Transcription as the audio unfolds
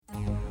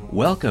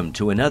Welcome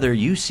to another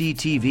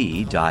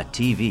UCTV.tv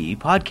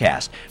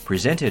podcast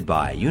presented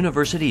by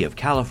University of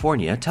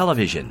California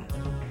Television.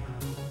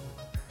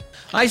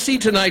 I see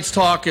tonight's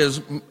talk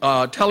as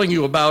telling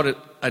you about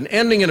an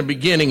ending and a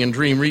beginning in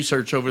dream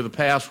research over the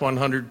past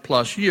 100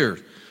 plus years.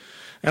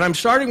 And I'm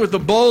starting with the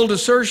bold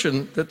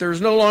assertion that there's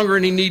no longer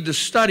any need to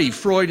study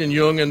Freud and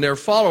Jung and their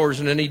followers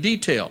in any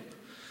detail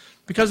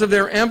because of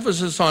their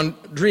emphasis on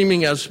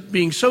dreaming as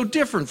being so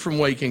different from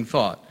waking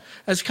thought,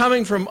 as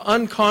coming from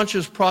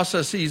unconscious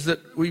processes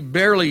that we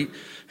barely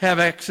have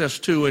access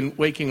to in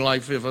waking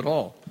life, if at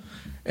all.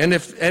 And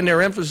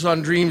their emphasis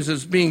on dreams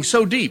as being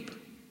so deep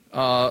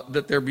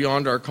that they're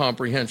beyond our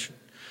comprehension.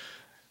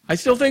 I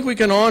still think we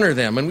can honor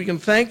them and we can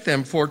thank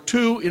them for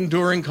two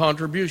enduring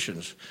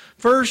contributions.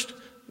 First,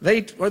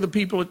 they are the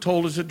people that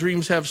told us that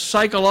dreams have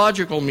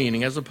psychological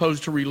meaning as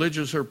opposed to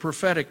religious or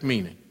prophetic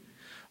meaning,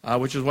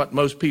 which is what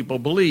most people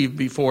believed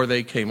before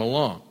they came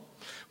along.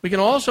 We can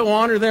also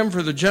honor them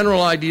for the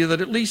general idea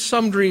that at least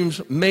some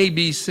dreams may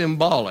be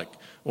symbolic,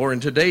 or in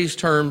today's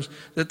terms,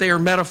 that they are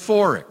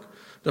metaphoric,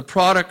 the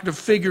product of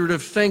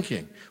figurative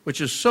thinking, which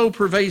is so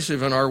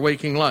pervasive in our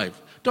waking life.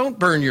 Don't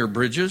burn your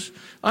bridges.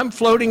 I'm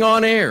floating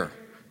on air.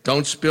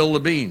 Don't spill the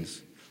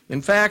beans.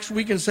 In fact,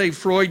 we can say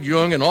Freud,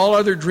 Jung, and all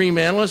other dream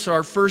analysts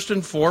are first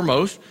and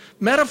foremost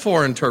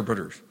metaphor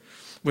interpreters,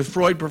 with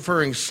Freud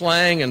preferring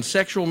slang and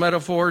sexual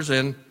metaphors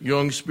and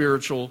Jung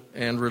spiritual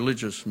and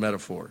religious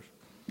metaphors.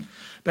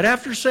 But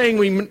after saying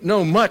we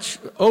owe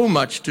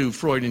much to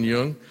Freud and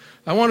Jung,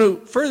 I want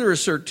to further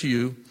assert to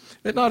you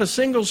that not a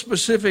single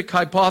specific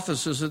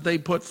hypothesis that they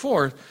put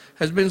forth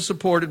has been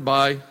supported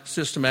by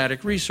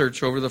systematic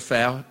research over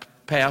the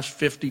past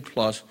 50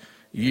 plus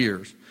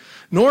years.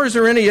 Nor is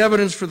there any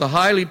evidence for the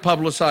highly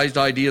publicized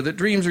idea that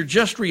dreams are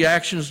just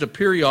reactions to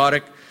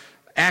periodic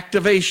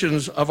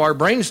activations of our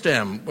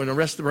brainstem when the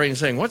rest of the brain is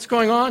saying, what's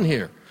going on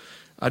here?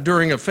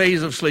 During a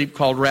phase of sleep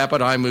called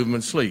rapid eye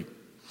movement sleep.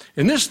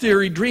 In this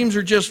theory, dreams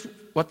are just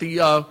what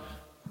the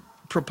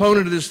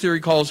proponent of this theory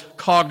calls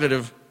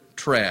cognitive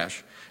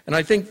trash. And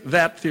I think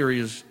that theory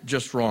is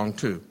just wrong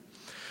too.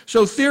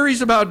 So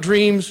theories about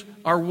dreams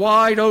are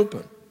wide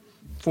open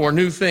for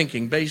new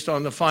thinking based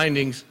on the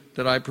findings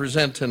that I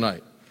present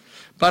tonight.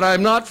 But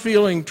I'm not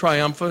feeling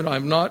triumphant,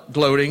 I'm not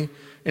gloating.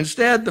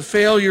 Instead, the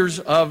failures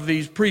of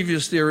these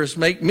previous theorists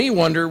make me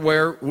wonder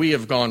where we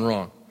have gone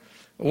wrong.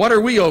 What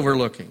are we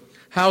overlooking?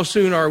 How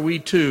soon are we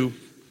to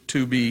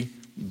be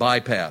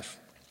bypassed?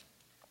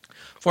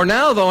 For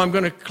now, though, I'm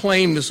going to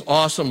claim this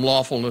awesome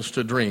lawfulness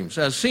to dreams,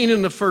 as seen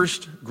in the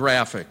first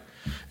graphic.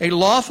 A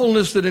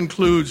lawfulness that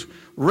includes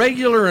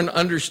regular and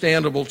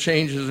understandable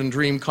changes in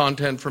dream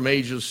content from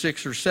ages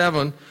 6 or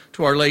 7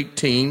 to our late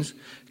teens,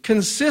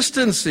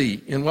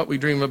 consistency in what we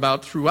dream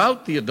about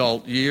throughout the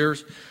adult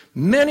years,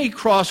 many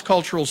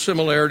cross-cultural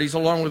similarities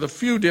along with a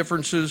few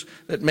differences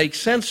that make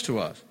sense to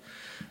us.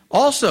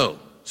 Also,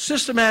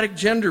 systematic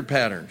gender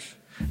patterns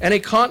and a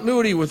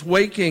continuity with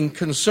waking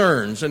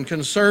concerns, and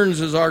concerns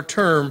is our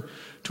term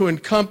to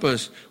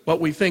encompass what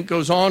we think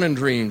goes on in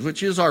dreams,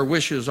 which is our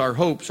wishes, our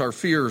hopes, our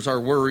fears, our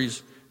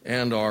worries,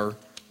 and our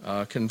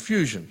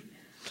confusion.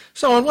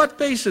 So on what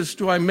basis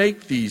do I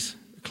make these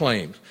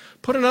claims?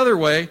 Put another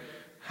way,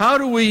 how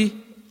do we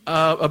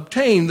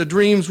obtain the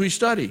dreams we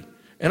study?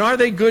 And are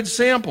they good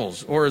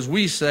samples? Or as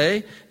we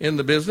say in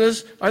the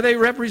business, are they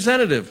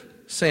representative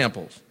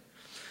samples?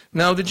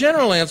 Now, the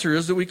general answer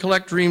is that we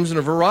collect dreams in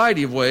a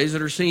variety of ways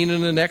that are seen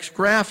in the next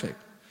graphic.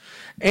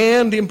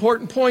 And the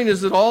important point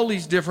is that all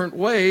these different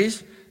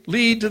ways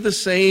lead to the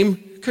same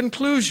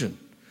conclusion.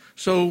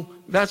 So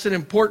that's an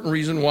important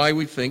reason why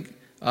we think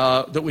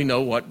that we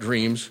know what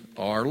dreams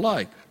are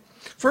like.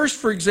 First,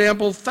 for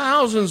example,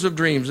 thousands of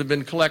dreams have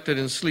been collected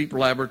in sleep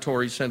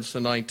laboratories since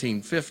the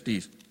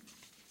 1950s.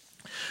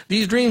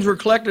 These dreams were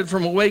collected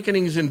from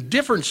awakenings in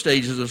different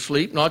stages of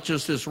sleep, not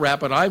just this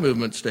rapid eye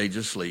movement stage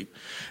of sleep.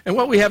 And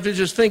what we have to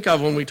just think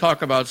of when we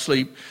talk about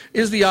sleep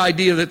is the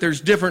idea that there's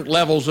different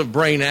levels of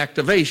brain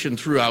activation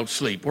throughout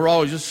sleep. We're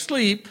always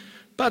asleep,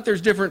 but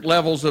there's different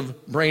levels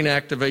of brain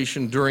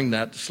activation during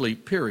that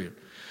sleep period.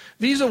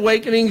 These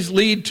awakenings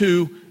lead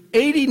to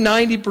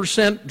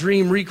 80-90%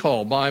 dream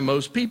recall by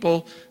most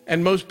people,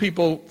 and most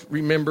people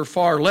remember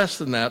far less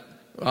than that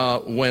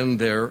when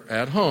they're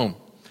at home.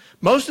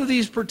 Most of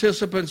these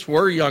participants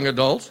were young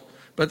adults,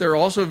 but there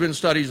also have been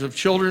studies of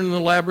children in the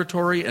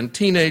laboratory and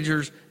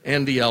teenagers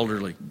and the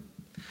elderly.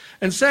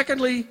 And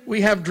secondly,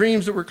 we have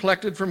dreams that were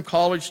collected from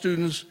college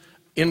students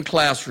in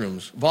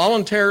classrooms,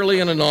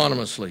 voluntarily and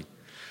anonymously,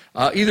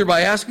 either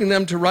by asking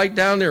them to write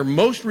down their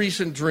most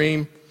recent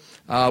dream,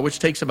 which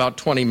takes about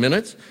 20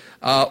 minutes,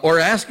 or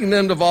asking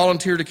them to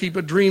volunteer to keep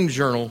a dream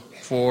journal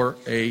for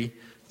a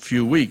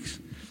few weeks.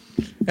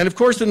 And of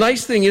course, the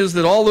nice thing is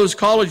that all those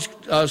college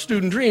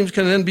student dreams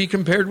can then be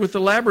compared with the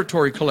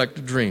laboratory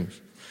collected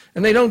dreams.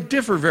 And they don't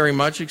differ very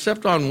much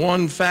except on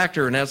one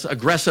factor, and that's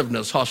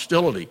aggressiveness,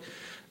 hostility,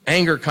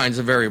 anger kinds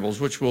of variables,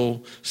 which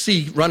we'll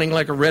see running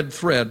like a red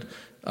thread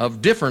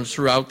of difference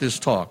throughout this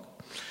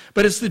talk.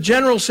 But it's the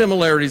general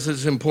similarities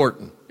that's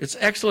important. It's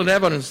excellent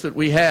evidence that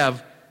we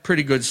have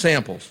pretty good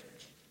samples.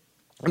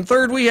 And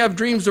third, we have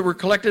dreams that were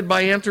collected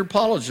by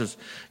anthropologists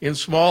in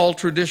small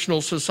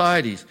traditional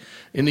societies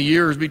in the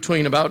years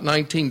between about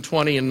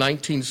 1920 and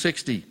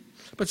 1960,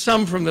 but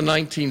some from the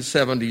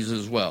 1970s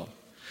as well.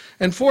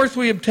 And fourth,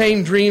 we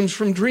obtain dreams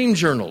from dream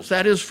journals,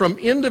 that is, from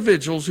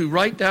individuals who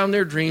write down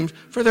their dreams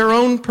for their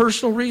own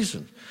personal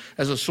reasons,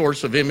 as a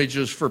source of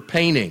images for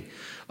painting,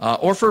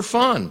 or for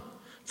fun,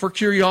 for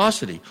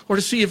curiosity, or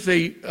to see if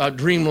they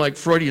dream like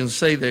Freudians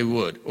say they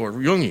would, or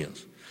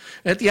Jungians.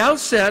 At the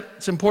outset,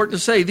 it's important to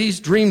say these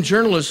dream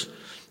journalists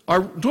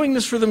are doing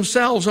this for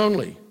themselves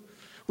only,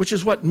 which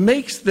is what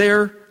makes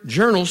their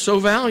journals so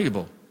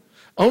valuable.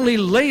 Only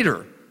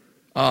later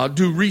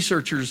do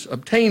researchers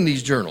obtain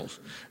these journals.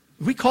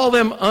 We call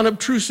them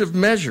unobtrusive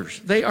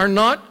measures. They are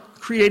not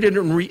created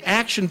in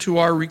reaction to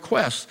our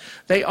requests.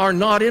 They are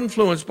not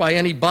influenced by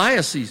any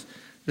biases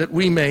that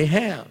we may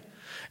have.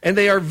 And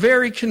they are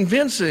very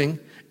convincing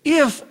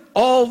if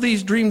all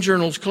these dream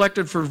journals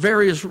collected for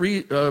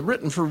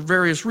written for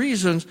various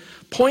reasons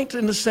point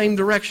in the same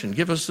direction,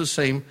 give us the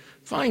same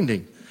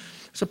finding.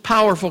 It's a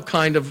powerful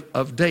kind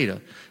of data,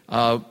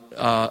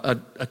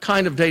 a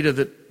kind of data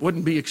that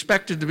wouldn't be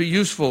expected to be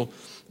useful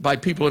by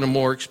people in a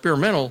more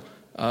experimental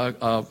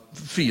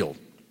field.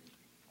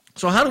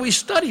 So how do we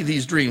study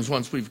these dreams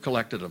once we've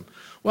collected them?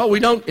 Well, we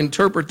don't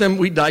interpret them,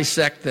 we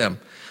dissect them.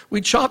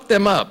 We chop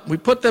them up. We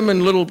put them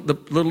in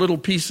little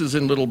pieces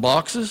in little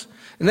boxes,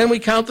 and then we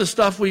count the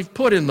stuff we've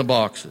put in the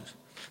boxes.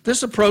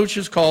 This approach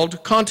is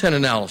called content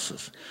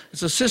analysis.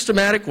 It's a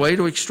systematic way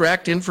to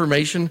extract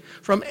information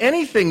from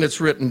anything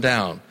that's written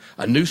down,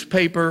 a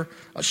newspaper,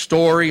 a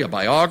story, a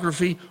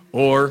biography,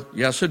 or,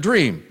 yes, a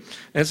dream.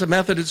 And it's a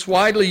method that's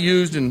widely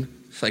used in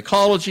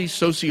psychology,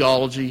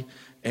 sociology,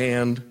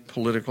 and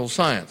political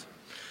science.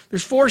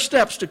 There's 4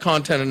 steps to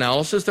content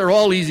analysis. They're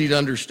all easy to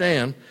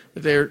understand,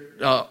 but they're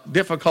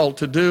difficult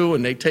to do,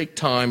 and they take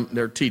time.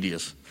 They're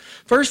tedious.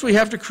 First, we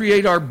have to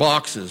create our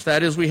boxes.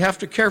 That is, we have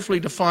to carefully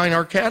define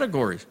our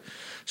categories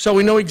so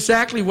we know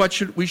exactly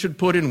what we should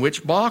put in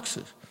which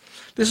boxes.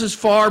 This is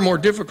far more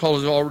difficult,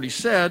 as I already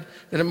said,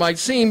 than it might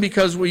seem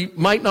because we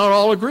might not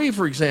all agree,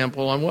 for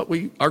example, on what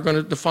we are going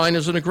to define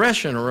as an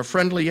aggression or a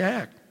friendly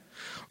act,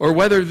 or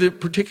whether the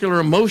particular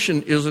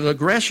emotion is an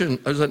aggression,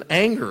 as an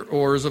anger,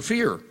 or as a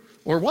fear,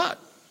 or what.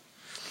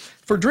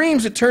 For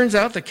dreams, it turns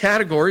out the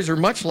categories are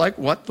much like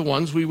the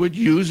ones we would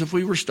use if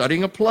we were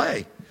studying a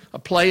play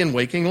in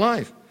waking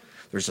life.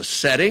 There's a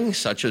setting,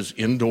 such as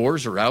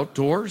indoors or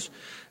outdoors.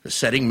 The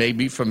setting may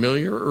be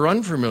familiar or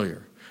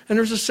unfamiliar. And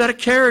there's a set of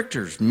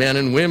characters, men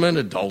and women,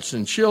 adults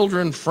and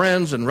children,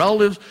 friends and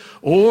relatives,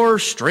 or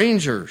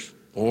strangers,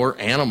 or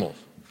animals.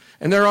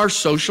 And there are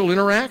social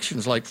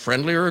interactions, like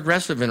friendly or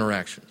aggressive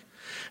interactions.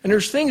 And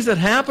there's things that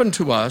happen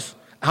to us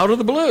out of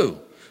the blue,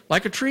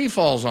 like a tree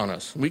falls on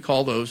us. We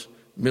call those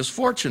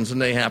misfortunes,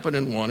 and they happen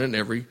in 1 in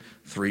every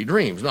 3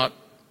 dreams. Not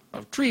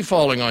a tree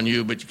falling on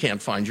you, but you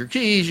can't find your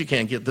keys, you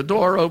can't get the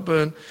door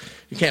open,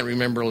 you can't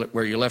remember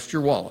where you left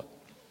your wallet.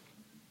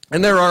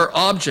 And there are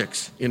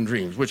objects in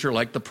dreams, which are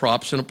like the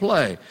props in a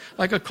play,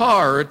 like a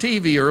car or a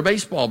TV or a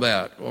baseball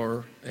bat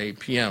or a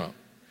piano.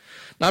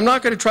 Now, I'm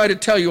not going to try to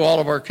tell you all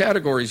of our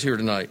categories here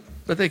tonight,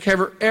 but they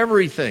cover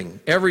everything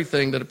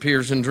that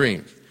appears in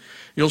dreams.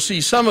 You'll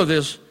see some of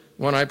this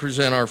when I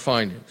present our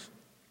findings.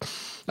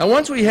 Now,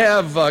 once we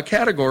have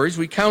categories,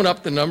 we count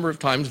up the number of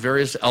times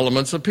various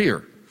elements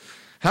appear.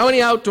 How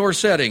many outdoor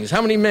settings?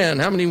 How many men?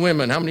 How many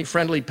women? How many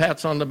friendly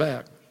pats on the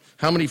back?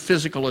 How many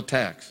physical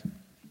attacks?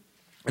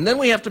 And then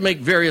we have to make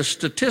various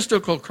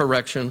statistical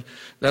corrections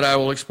that I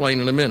will explain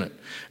in a minute.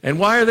 And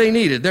why are they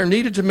needed? They're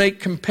needed to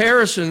make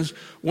comparisons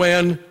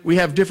when we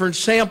have different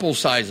sample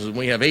sizes.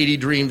 We have 80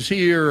 dreams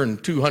here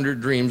and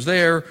 200 dreams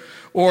there,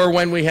 or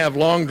when we have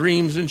long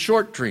dreams and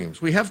short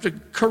dreams. We have to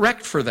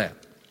correct for that.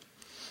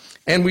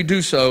 And we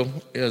do so,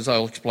 as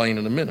I'll explain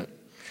in a minute.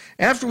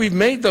 After we've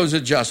made those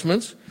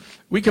adjustments,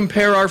 we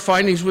compare our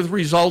findings with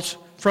results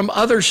from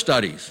other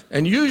studies.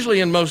 And usually,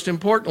 and most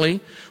importantly,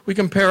 we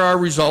compare our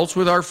results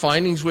with our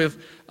findings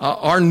with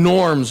our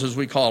norms, as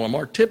we call them,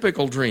 our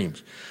typical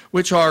dreams,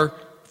 which are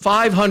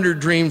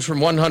 500 dreams from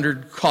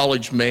 100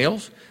 college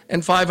males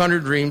and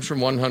 500 dreams from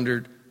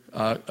 100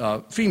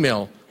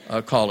 female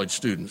college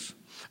students.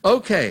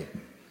 Okay,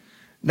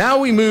 now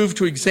we move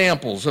to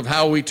examples of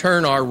how we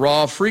turn our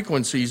raw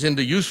frequencies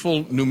into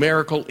useful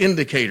numerical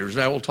indicators.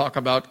 I will talk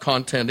about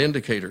content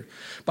indicator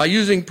by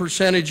using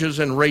percentages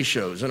and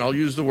ratios. And I'll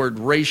use the word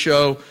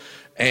ratio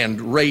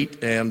and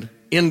rate and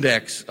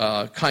index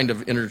kind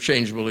of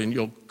interchangeably, and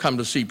you'll come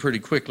to see pretty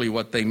quickly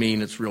what they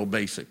mean. It's real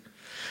basic.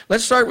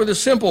 Let's start with a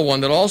simple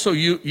one that also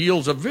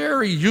yields a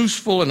very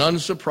useful and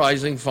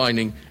unsurprising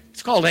finding.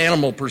 It's called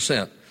animal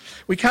percent.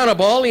 We count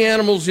up all the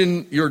animals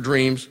in your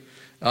dreams,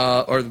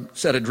 or the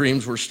set of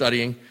dreams we're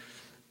studying,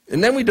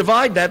 and then we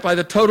divide that by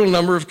the total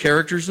number of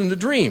characters in the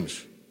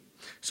dreams.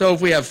 So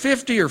if we have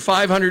 50 or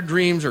 500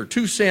 dreams or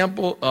 2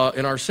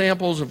 in our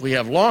samples, if we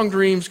have long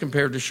dreams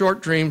compared to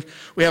short dreams,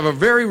 we have a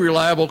very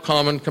reliable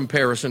common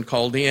comparison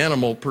called the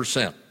animal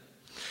percent.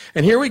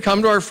 And here we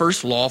come to our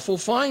first lawful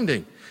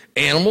finding.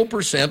 Animal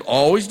percent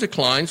always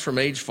declines from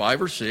age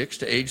 5 or 6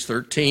 to age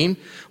 13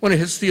 when it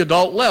hits the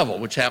adult level,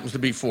 which happens to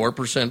be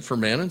 4% for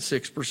men and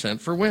 6%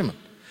 for women.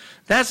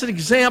 That's an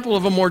example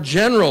of a more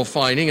general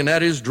finding, and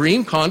that is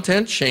dream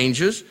content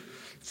changes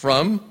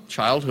from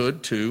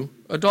childhood to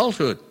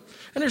adulthood.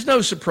 And there's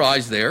no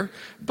surprise there,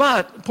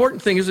 but the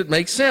important thing is it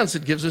makes sense.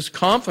 It gives us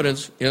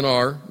confidence in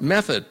our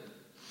method.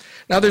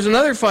 Now, there's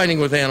another finding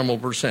with animal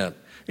percent.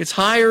 It's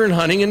higher in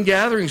hunting and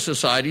gathering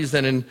societies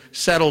than in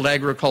settled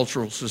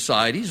agricultural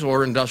societies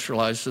or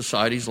industrialized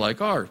societies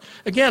like ours.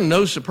 Again,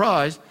 no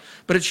surprise,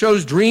 but it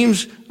shows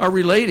dreams are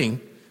relating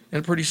in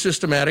a pretty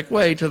systematic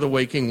way to the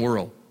waking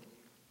world.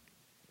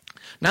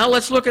 Now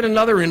let's look at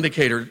another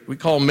indicator we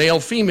call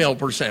male-female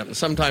percent. And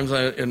sometimes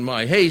in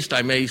my haste,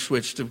 I may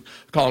switch to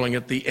calling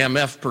it the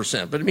MF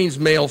percent, but it means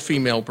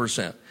male-female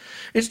percent.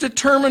 It's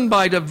determined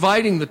by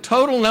dividing the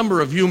total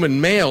number of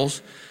human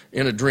males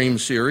in a dream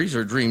series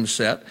or dream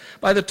set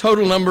by the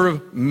total number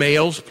of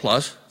males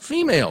plus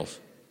females.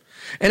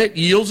 And it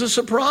yields a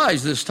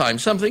surprise this time,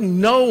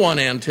 something no one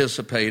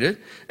anticipated,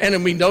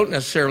 and we don't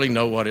necessarily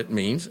know what it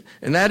means.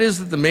 And that is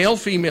that the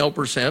male-female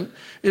percent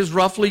is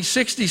roughly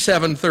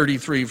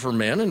 67-33 for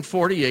men and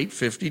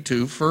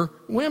 48-52 for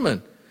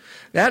women.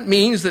 That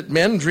means that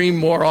men dream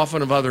more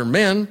often of other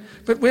men,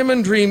 but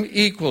women dream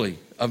equally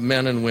of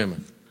men and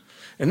women.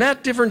 And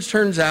that difference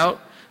turns out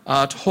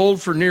to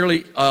hold for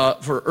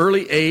for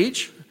early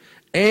age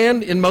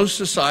and in most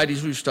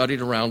societies we've studied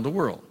around the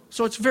world.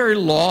 So it's very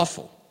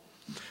lawful.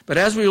 But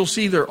as we will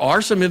see, there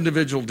are some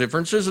individual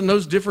differences, and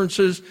those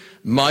differences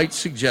might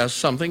suggest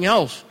something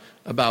else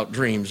about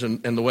dreams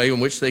and the way in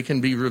which they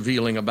can be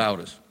revealing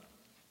about us.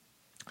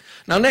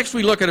 Now, next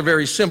we look at a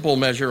very simple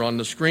measure on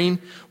the screen.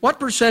 What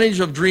percentage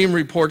of dream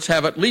reports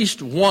have at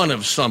least one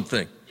of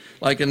something?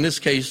 Like in this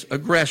case,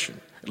 aggression.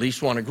 At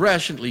least one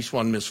aggression, at least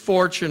one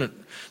misfortune, at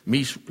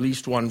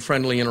least one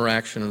friendly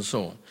interaction, and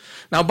so on.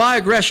 Now, by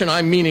aggression,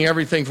 I'm meaning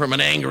everything from an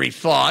angry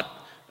thought,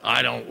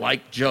 I don't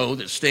like Joe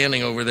that's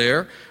standing over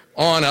there,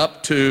 on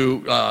up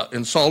to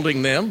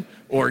insulting them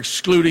or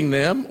excluding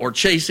them or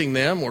chasing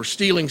them or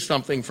stealing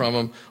something from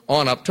them,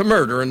 on up to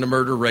murder. And the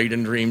murder rate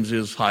in dreams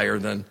is higher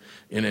than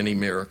in any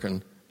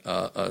American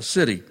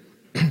city.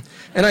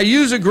 And I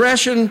use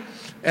aggression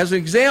as an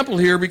example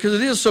here because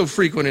it is so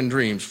frequent in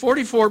dreams.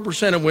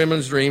 44% of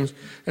women's dreams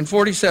and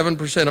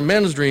 47% of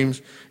men's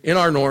dreams in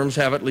our norms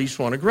have at least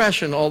one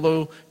aggression,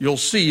 although you'll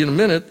see in a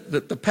minute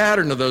that the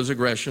pattern of those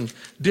aggressions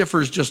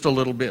differs just a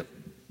little bit.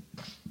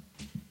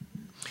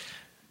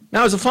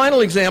 Now, as a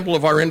final example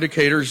of our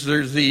indicators,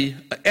 there's the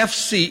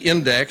FC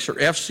index, or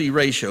FC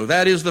ratio.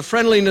 That is the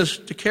friendliness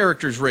to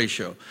characters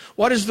ratio.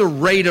 What is the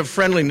rate of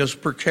friendliness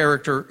per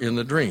character in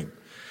the dream?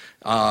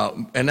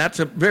 And that's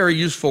a very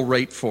useful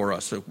rate for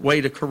us, a way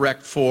to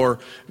correct for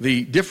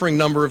the differing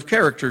number of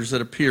characters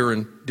that appear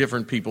in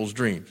different people's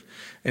dreams.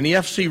 And the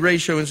FC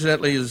ratio,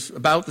 incidentally, is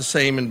about the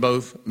same in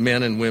both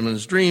men and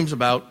women's dreams,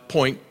 about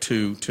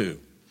 0.22.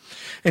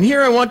 And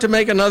here I want to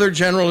make another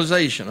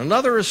generalization,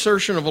 another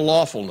assertion of a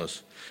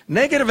lawfulness.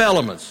 Negative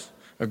elements,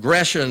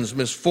 aggressions,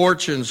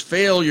 misfortunes,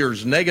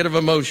 failures, negative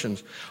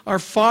emotions, are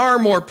far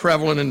more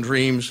prevalent in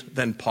dreams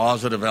than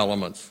positive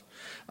elements,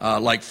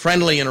 like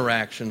friendly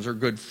interactions or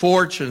good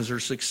fortunes or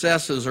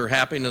successes or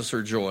happiness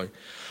or joy.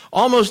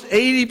 Almost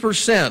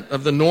 80%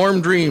 of the norm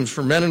dreams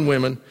for men and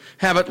women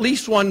have at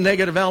least one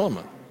negative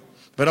element,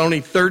 but only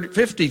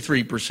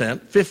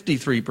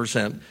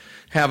 53%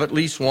 have at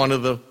least one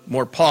of the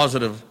more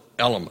positive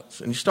elements.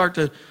 And you start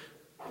to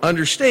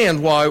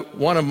understand why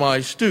one of my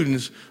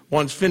students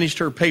once finished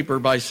her paper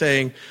by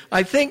saying,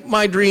 I think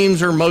my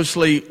dreams are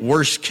mostly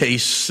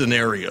worst-case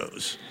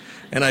scenarios.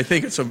 And I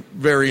think it's a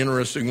very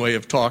interesting way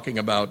of talking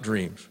about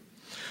dreams.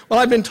 Well,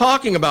 I've been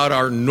talking about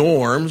our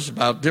norms,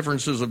 about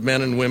differences of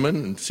men and women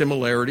and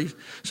similarities.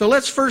 So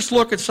let's first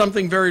look at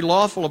something very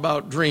lawful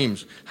about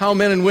dreams, how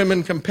men and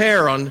women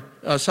compare on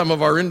some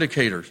of our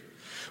indicators.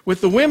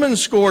 With the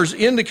women's scores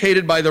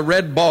indicated by the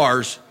red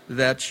bars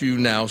that you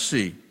now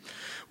see.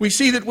 We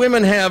see that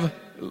women have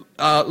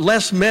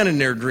less men in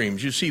their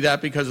dreams. You see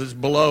that because it's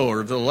below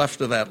or to the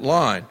left of that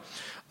line.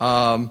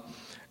 And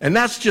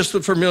that's just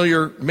the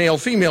familiar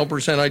male-female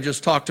percent I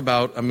just talked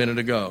about a minute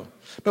ago.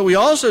 But we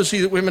also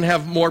see that women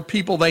have more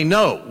people they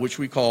know, which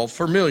we call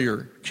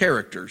familiar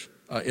characters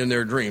in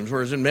their dreams,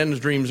 whereas in men's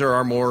dreams there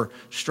are more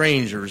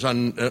strangers,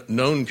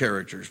 unknown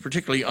characters,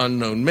 particularly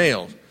unknown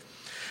males.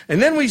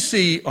 And then we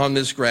see on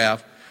this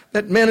graph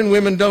that men and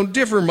women don't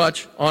differ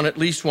much on at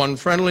least one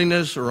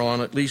friendliness or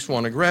on at least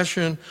one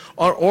aggression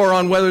or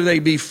on whether they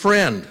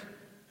befriend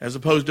as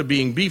opposed to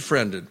being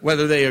befriended,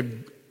 whether they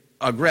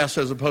aggress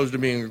as opposed to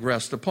being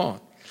aggressed upon.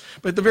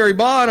 But at the very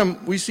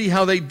bottom, we see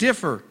how they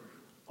differ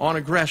on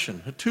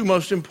aggression, the two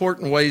most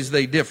important ways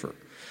they differ.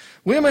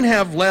 Women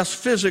have less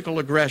physical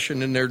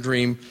aggression in their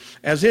dream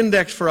as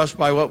indexed for us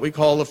by what we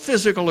call the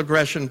physical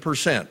aggression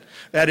percent.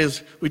 That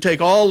is, we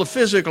take all the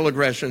physical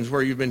aggressions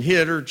where you've been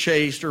hit or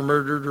chased or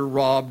murdered or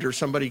robbed or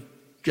somebody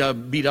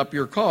beat up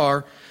your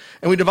car,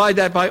 and we divide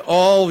that by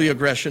all the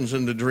aggressions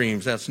in the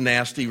dreams. That's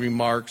nasty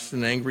remarks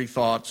and angry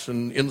thoughts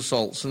and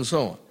insults and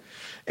so on.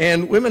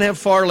 And women have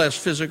far less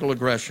physical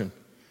aggression,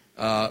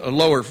 a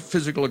lower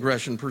physical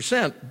aggression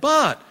percent,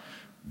 but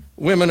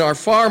women are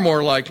far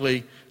more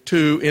likely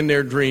to, in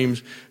their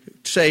dreams,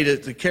 say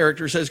that the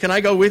character says, "Can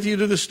I go with you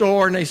to the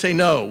store?" And they say,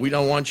 "No, we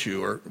don't want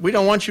you," or "We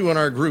don't want you in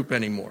our group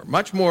anymore."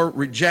 Much more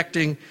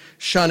rejecting,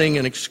 shunning,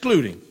 and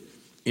excluding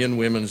in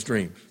women's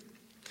dreams.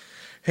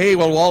 Hey,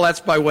 well, all that's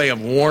by way of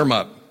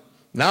warm-up.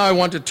 Now I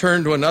want to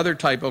turn to another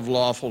type of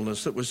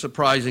lawfulness that was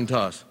surprising to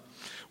us.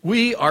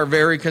 We are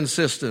very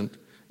consistent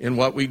in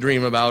what we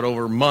dream about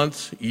over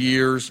months,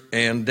 years,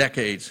 and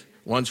decades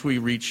once we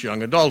reach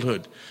young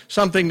adulthood.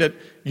 Something that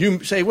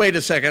you say, "Wait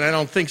a second, I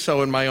don't think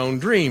so in my own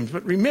dreams."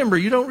 But remember,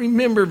 you don't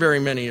remember very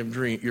many of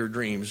your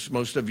dreams,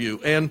 most of you,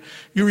 and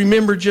you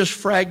remember just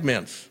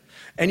fragments,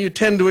 and you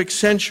tend to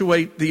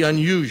accentuate the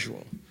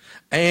unusual.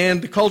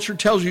 And the culture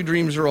tells you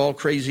dreams are all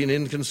crazy and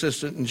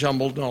inconsistent and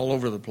jumbled and all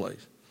over the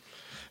place.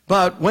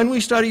 But when we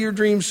study your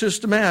dreams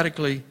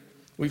systematically,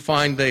 we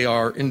find they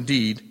are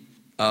indeed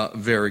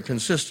very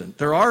consistent.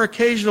 There are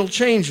occasional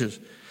changes,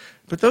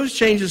 but those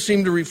changes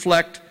seem to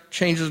reflect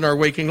changes in our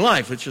waking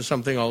life, which is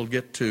something I'll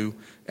get to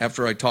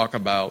after I talk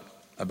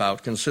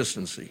about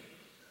consistency.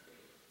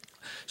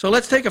 So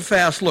let's take a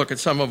fast look at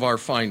some of our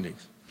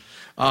findings.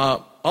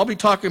 I'll be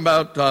talking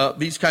about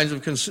these kinds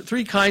of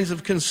three kinds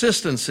of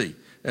consistency,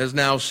 as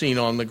now seen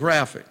on the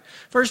graphic.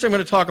 First, I'm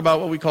going to talk about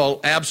what we call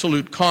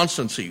absolute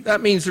constancy.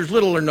 That means there's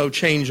little or no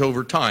change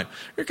over time.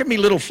 There can be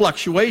little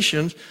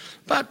fluctuations,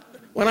 but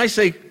when I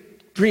say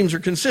dreams are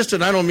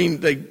consistent, I don't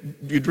mean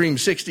you dream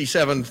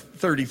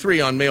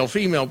 67-33 on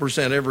male-female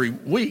percent every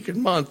week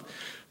and month,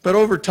 but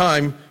over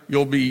time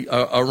you'll be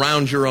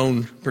around your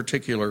own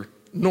particular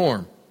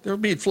norm. There'll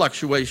be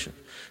fluctuation.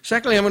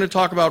 Secondly, I'm going to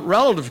talk about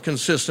relative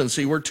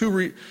consistency, where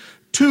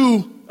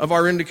two of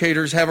our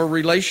indicators have a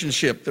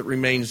relationship that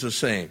remains the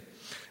same.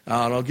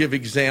 And I'll give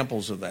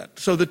examples of that.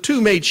 So the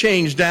two may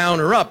change down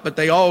or up, but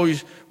they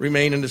always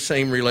remain in the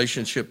same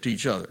relationship to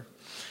each other.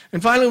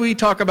 And finally, we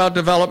talk about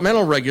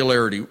developmental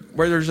regularity,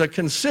 where there's a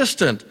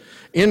consistent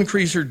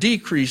increase or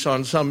decrease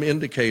on some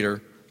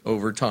indicator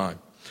over time.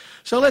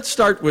 So let's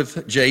start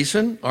with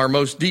Jason, our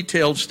most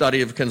detailed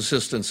study of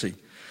consistency.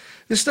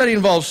 This study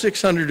involves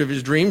 600 of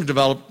his dreams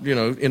developed,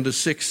 into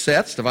 6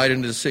 sets, divided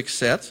into 6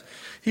 sets.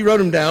 He wrote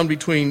them down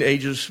between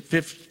ages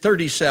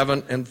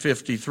 37 and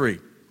 53.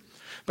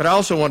 But I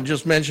also want to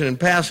just mention in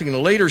passing, in a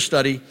later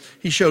study,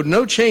 he showed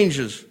no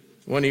changes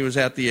when he was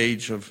at the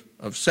age of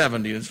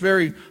 70. And it's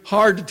very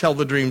hard to tell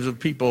the dreams of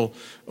people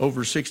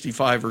over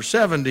 65 or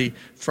 70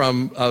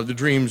 from the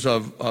dreams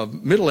of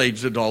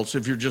middle-aged adults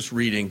if you're just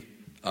reading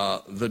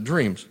the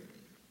dreams.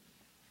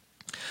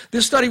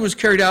 This study was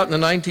carried out in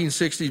the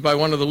 1960s by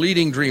one of the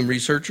leading dream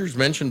researchers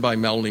mentioned by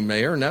Melanie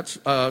Mayer, and that's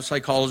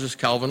psychologist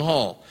Calvin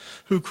Hall,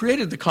 who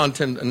created the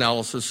content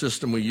analysis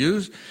system we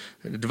use,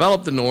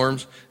 developed the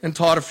norms, and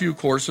taught a few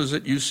courses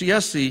at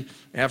UCSC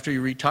after he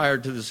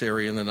retired to this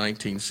area in the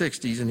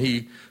 1960s, and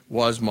he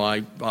was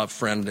my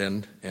friend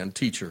and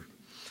teacher.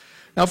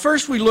 Now,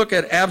 first we look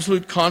at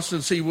absolute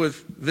constancy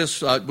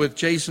with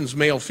Jason's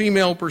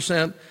male-female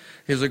percent,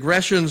 his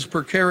aggressions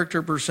per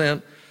character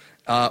percent,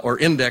 or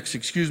index,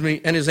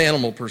 and his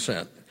animal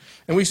percent.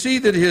 And we see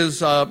that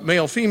his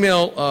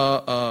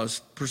male-female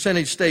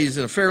percentage stays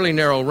in a fairly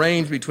narrow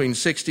range between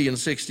 60 and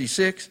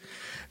 66.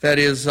 That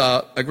is,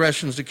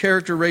 aggressions to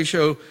character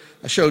ratio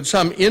showed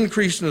some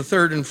increase in the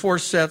third and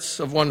fourth sets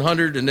of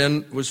 100 and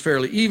then was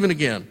fairly even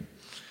again.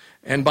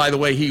 And by the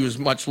way, he was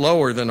much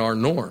lower than our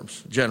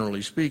norms,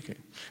 generally speaking.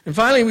 And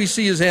finally, we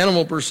see his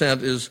animal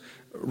percent is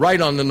right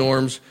on the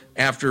norms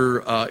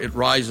after it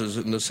rises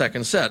in the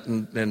second set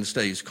and then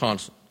stays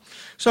constant.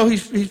 So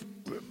he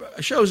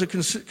shows a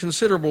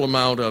considerable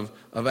amount of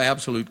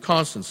absolute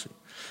constancy.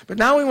 But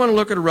now we want to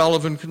look at a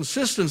relevant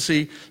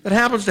consistency that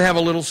happens to have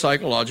a little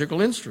psychological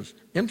interest.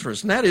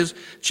 And that is,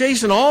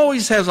 Jason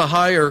always has a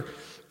higher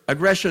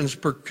aggressions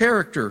per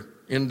character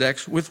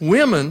index with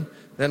women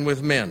than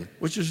with men,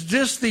 which is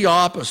just the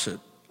opposite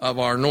of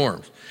our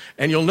norms.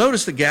 And you'll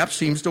notice the gap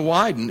seems to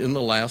widen in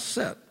the last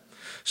set.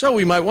 So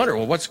we might wonder,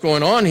 well, what's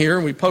going on here?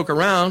 And we poke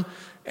around.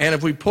 And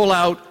if we pull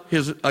out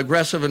his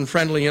aggressive and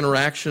friendly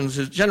interactions,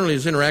 generally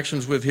his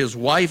interactions with his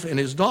wife and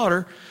his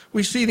daughter,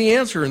 we see the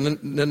answer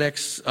in the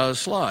next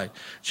slide.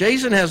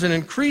 Jason has an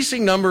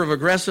increasing number of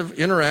aggressive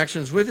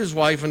interactions with his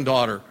wife and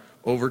daughter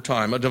over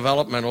time, a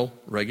developmental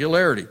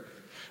regularity.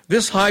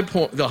 The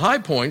high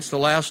points, the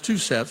last 2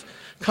 sets,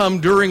 come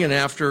during and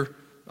after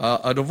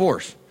a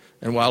divorce,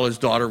 and while his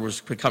daughter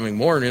was becoming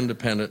more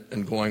independent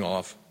and going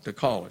off to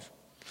college.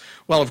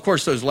 Well, of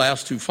course, those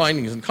last 2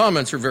 findings and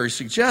comments are very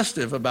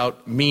suggestive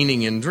about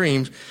meaning in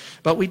dreams,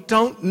 but we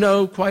don't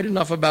know quite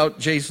enough about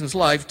Jason's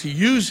life to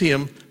use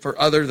him for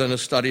other than a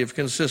study of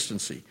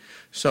consistency.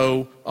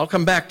 So I'll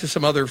come back to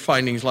some other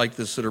findings like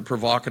this that are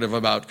provocative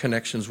about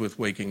connections with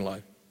waking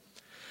life.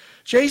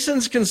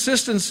 Jason's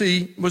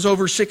consistency was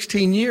over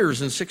 16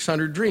 years and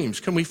 600 dreams.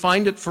 Can we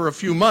find it for a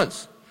few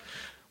months?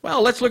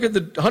 Well, let's look at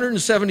the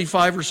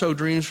 175 or so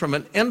dreams from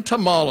an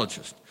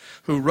entomologist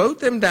who wrote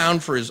them down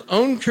for his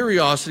own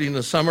curiosity in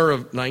the summer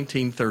of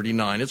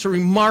 1939. It's a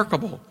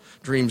remarkable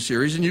dream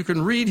series, and you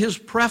can read his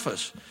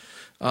preface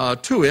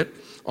to it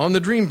on the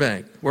Dream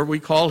Bank, where we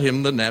call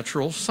him the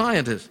natural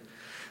scientist.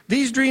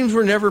 These dreams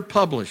were never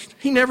published.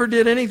 He never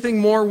did anything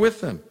more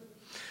with them.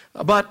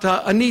 But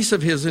a niece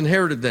of his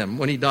inherited them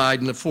when he died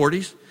in the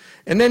 40s,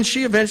 and then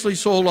she eventually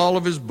sold all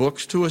of his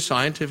books to a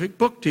scientific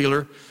book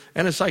dealer,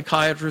 and a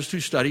psychiatrist who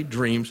studied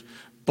dreams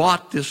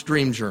bought this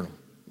dream journal,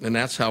 and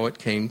that's how it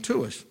came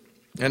to us.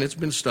 And it's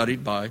been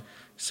studied by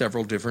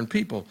several different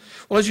people.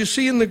 Well, as you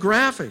see in the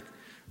graphic,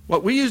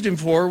 what we used him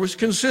for was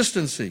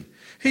consistency.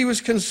 He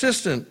was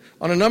consistent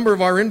on a number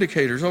of our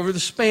indicators over the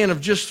span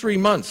of just 3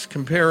 months,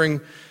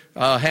 comparing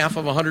half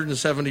of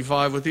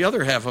 175 with the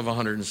other half of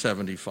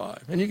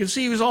 175. And you can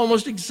see he was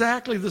almost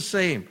exactly the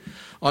same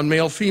on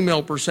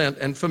male-female percent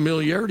and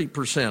familiarity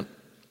percent.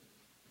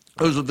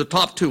 Those are the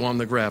top two on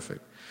the graphic.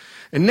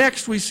 And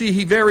next we see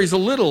he varies a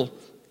little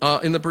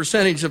in the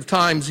percentage of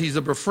times he's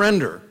a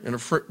befriender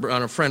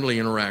on a friendly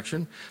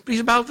interaction, but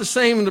he's about the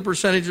same in the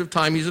percentage of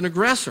time he's an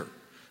aggressor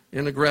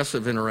in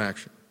aggressive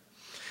interaction.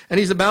 And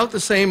he's about the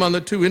same on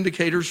the two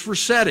indicators for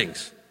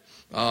settings,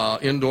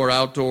 indoor,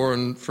 outdoor,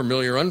 and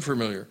familiar,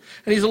 unfamiliar.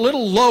 And he's a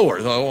little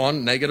lower, though,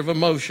 on negative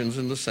emotions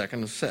in the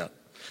second set.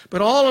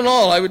 But all in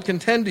all, I would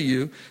contend to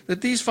you that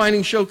these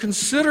findings show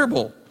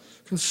considerable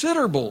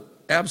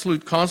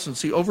absolute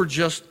constancy over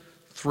just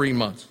 3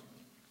 months.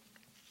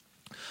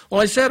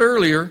 Well, I said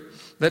earlier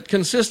that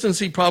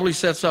consistency probably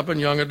sets up in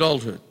young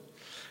adulthood.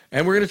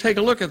 And we're going to take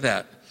a look at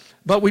that.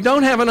 But we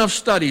don't have enough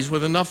studies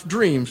with enough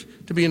dreams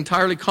to be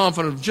entirely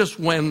confident of just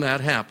when that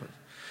happens.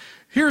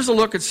 Here's a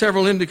look at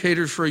several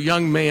indicators for a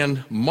young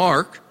man,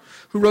 Mark,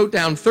 who wrote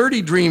down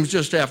 30 dreams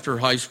just after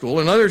high school,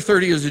 another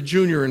 30 as a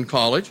junior in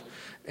college,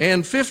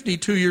 and 50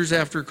 2 years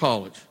after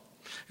college.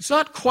 It's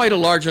not quite a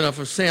large enough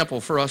a sample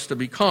for us to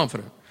be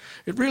confident.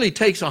 It really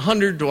takes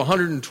 100 to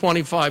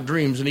 125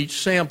 dreams in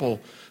each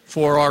sample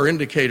for our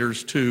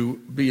indicators to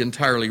be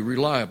entirely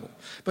reliable.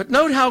 But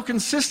note how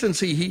consistent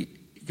he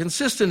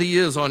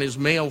is on his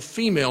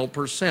male-female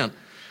percent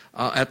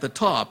at the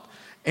top,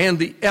 and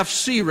the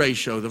FC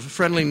ratio, the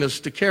friendliness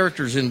to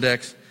characters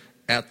index,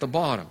 at the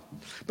bottom.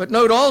 But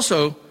note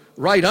also,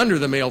 right under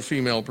the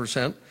male-female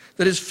percent,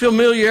 that his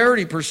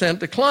familiarity percent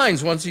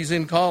declines once he's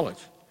in college.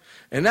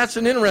 And that's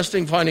an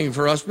interesting finding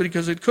for us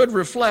because it could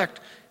reflect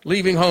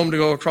leaving home to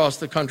go across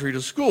the country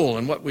to school.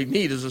 And what we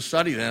need is a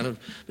study then of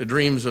the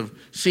dreams of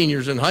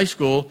seniors in high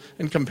school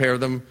and compare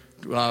them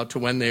to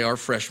when they are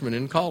freshmen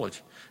in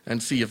college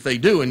and see if they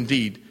do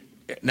indeed,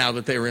 now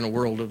that they're in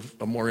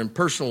a more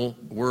impersonal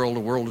world, a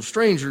world of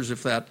strangers,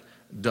 if that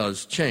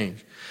does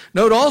change.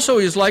 Note also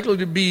he is likely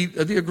to be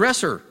the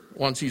aggressor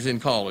once he's in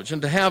college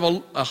and to have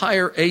a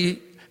higher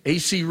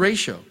AC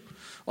ratio,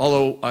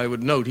 although I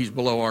would note he's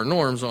below our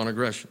norms on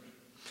aggression.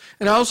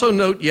 And I also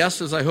note, yes,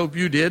 as I hope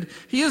you did,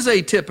 he is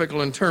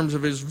atypical in terms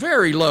of his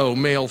very low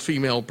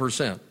male-female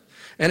percent.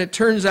 And it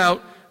turns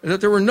out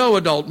that there were no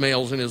adult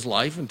males in his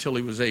life until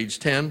he was age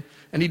 10,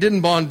 and he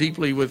didn't bond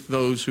deeply with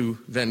those who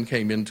then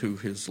came into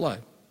his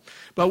life.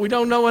 But we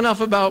don't know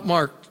enough about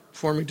Mark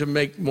for me to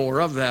make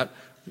more of that,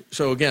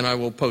 so again, I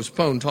will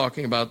postpone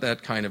talking about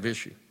that kind of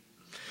issue.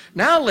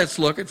 Now let's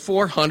look at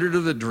 400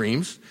 of the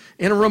dreams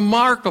in a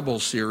remarkable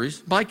series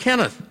by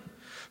Kenneth,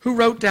 who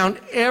wrote down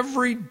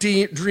every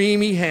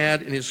dream he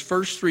had in his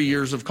first 3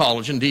 years of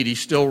college. Indeed,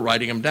 he's still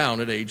writing them down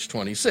at age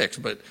 26,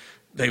 but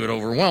they would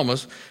overwhelm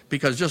us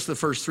because just the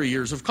first 3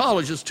 years of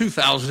college is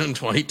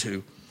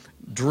 2,022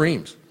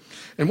 dreams.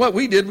 And what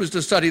we did was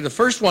to study the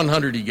first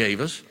 100 he gave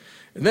us,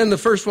 and then the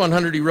first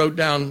 100 he wrote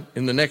down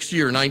in the next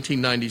year,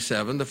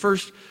 1997, the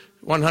first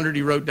 100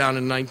 he wrote down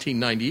in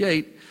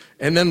 1998,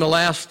 and then the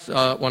last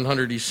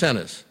 100 he sent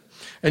us.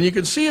 And you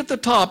can see at the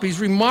top, he's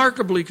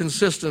remarkably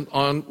consistent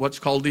on what's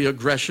called the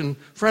aggression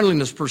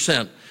friendliness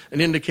percent, an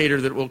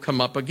indicator that will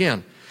come up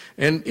again.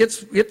 And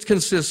it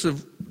consists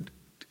of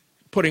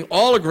putting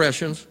all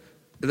aggressions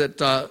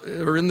that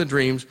are in the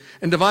dreams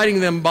and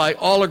dividing them by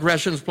all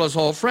aggressions plus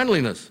all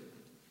friendliness.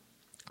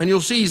 And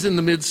you'll see he's in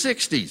the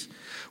mid-60s,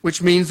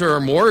 which means there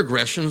are more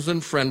aggressions than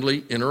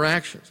friendly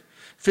interactions.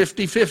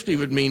 50-50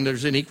 would mean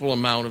there's an equal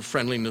amount of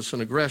friendliness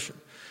and aggression.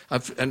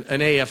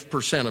 An AF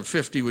percent of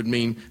 50 would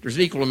mean there's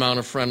an equal amount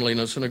of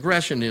friendliness and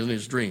aggression in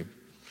his dream.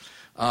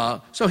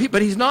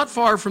 But he's not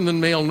far from the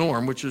male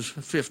norm, which is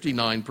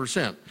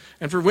 59%.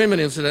 And for women,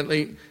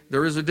 incidentally,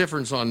 there is a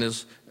difference on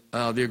this.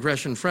 The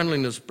aggression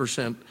friendliness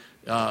percent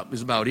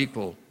is about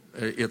equal.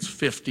 It's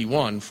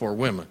 51 for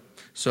women.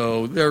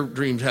 So their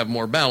dreams have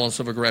more balance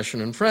of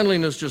aggression and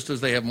friendliness, just as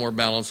they have more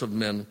balance of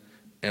men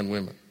and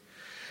women.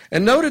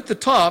 And note at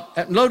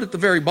the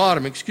very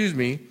bottom,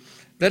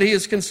 that he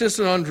is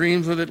consistent on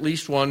dreams with at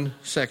least one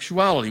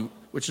sexuality,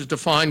 which is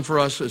defined for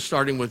us as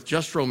starting with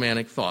just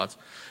romantic thoughts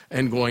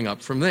and going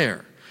up from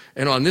there.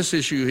 And on this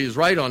issue, he is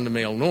right on the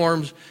male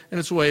norms, and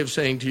it's a way of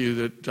saying to you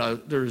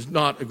that there is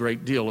not a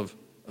great deal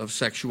of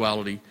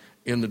sexuality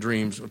in the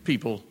dreams of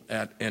people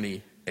at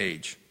any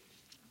age.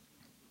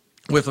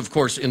 With, of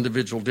course,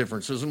 individual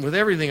differences. And with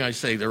everything I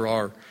say, there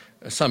are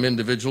some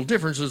individual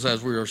differences,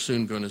 as we are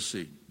soon going to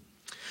see.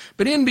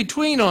 But in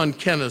between on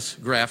Kenneth's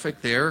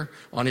graphic there,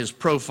 on his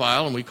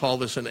profile, and we call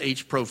this an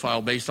H profile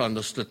based on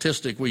the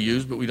statistic we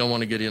use, but we don't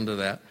want to get into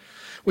that,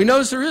 we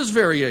notice there is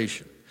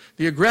variation.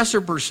 The aggressor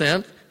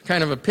percent,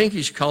 kind of a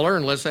pinkish color,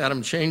 unless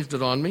Adam changed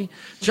it on me,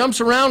 jumps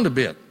around a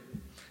bit.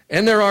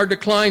 And there are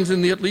declines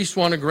in the at least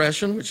one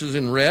aggression, which is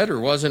in red or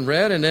was in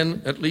red, and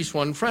then at least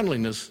one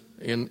friendliness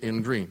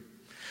in green.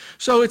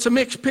 So it's a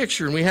mixed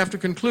picture, and we have to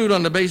conclude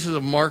on the basis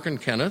of Mark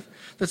and Kenneth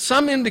that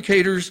some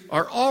indicators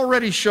are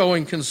already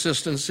showing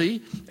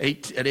consistency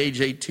at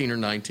age 18 or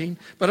 19,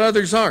 but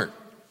others aren't.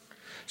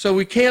 So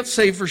we can't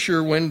say for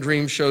sure when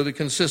dreams show the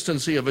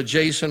consistency of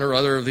adjacent or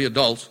other of the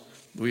adults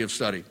we have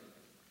studied.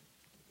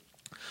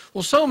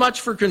 Well, so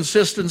much for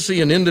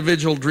consistency in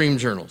individual dream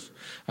journals.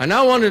 I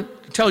now want to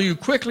tell you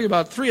quickly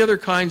about three other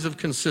kinds of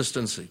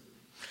consistency.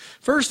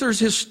 First, there's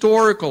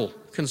historical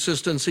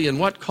consistency in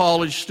what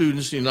college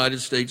students in the United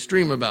States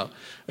dream about.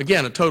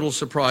 Again, a total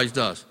surprise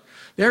to us.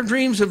 Their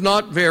dreams have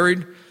not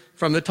varied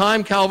from the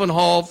time Calvin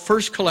Hall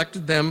first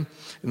collected them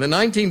in the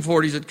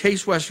 1940s at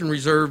Case Western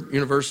Reserve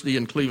University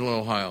in Cleveland,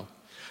 Ohio,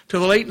 to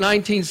the late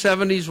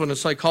 1970s when a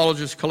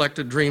psychologist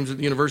collected dreams at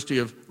the University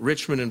of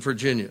Richmond in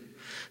Virginia,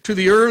 to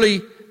the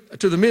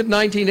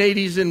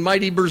mid-1980s in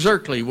mighty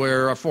Berkeley,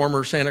 where a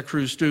former Santa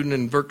Cruz student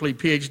and Berkeley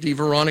PhD,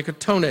 Veronica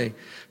Tone,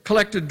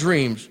 collected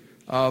dreams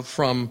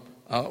from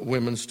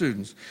women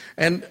students.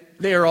 And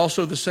they are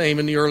also the same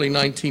in the early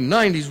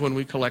 1990s when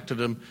we collected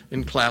them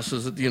in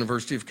classes at the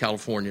University of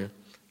California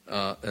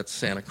at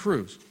Santa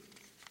Cruz.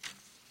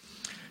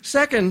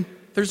 Second,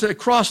 there's a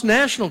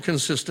cross-national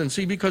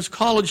consistency because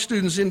college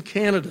students in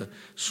Canada,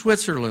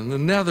 Switzerland, the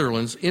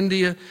Netherlands,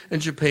 India,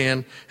 and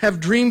Japan have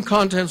dream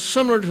content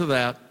similar to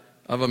that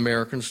of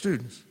American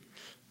students,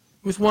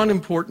 with one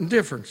important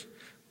difference,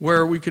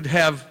 where we could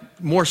have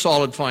more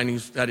solid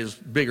findings, that is,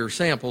 bigger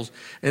samples,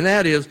 and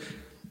that is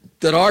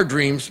that our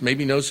dreams,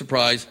 maybe no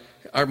surprise,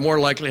 are more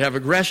likely to have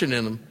aggression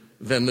in them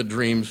than the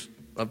dreams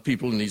of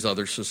people in these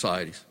other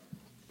societies.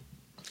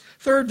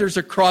 Third, there's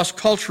a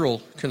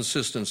cross-cultural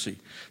consistency.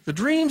 The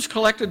dreams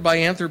collected by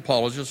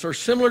anthropologists are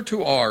similar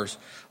to ours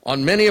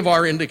on many of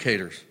our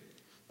indicators.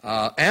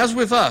 As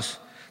with us,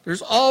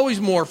 there's always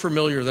more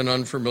familiar than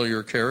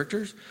unfamiliar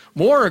characters,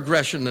 more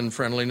aggression than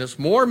friendliness,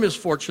 more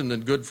misfortune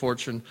than good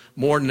fortune,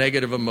 more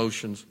negative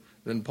emotions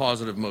than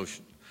positive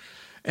emotions.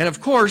 And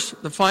of course,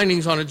 the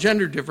findings on a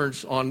gender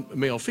difference on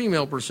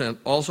male-female percent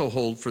also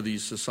hold for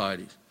these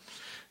societies.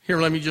 Here,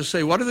 let me just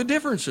say, what are the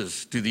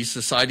differences? Do these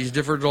societies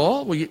differ at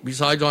all,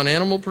 besides on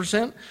animal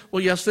percent?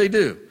 Well, yes, they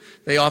do.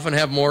 They often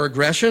have more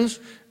aggressions,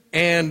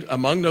 and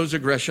among those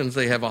aggressions,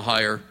 they have a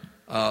higher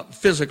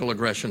physical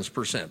aggressions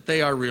percent.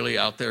 They are really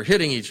out there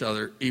hitting each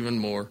other even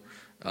more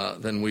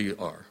than we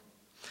are.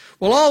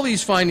 Well, all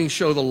these findings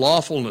show the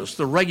lawfulness,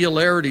 the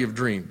regularity of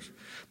dreams.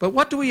 But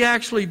what do we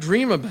actually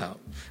dream about?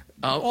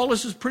 All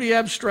this is pretty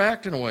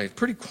abstract in a way,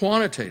 pretty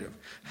quantitative.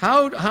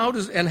 How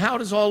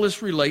does all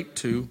this relate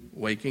to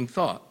waking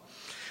thought?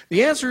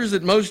 The answer is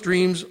that most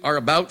dreams are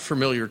about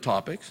familiar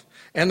topics,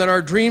 and that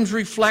our dreams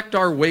reflect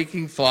our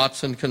waking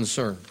thoughts and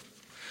concerns.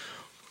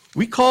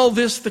 We call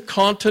this the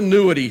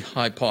continuity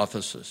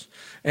hypothesis,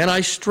 and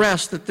I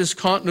stress that this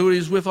continuity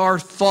is with our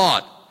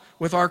thought,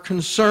 with our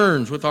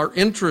concerns, with our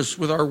interests,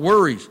 with our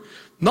worries,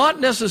 not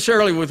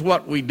necessarily with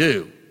what we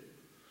do.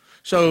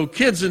 So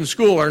kids in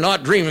school are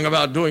not dreaming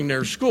about doing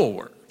their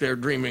schoolwork. They're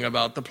dreaming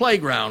about the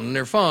playground and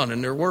their fun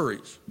and their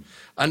worries.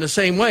 In the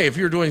same way, if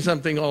you're doing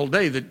something all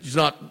day that's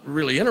not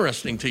really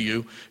interesting to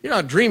you, you're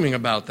not dreaming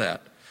about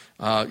that.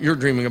 You're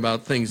dreaming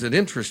about things that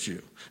interest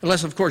you.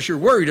 Unless, of course, you're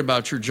worried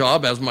about your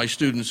job, as my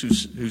students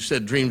who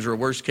said dreams are a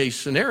worst-case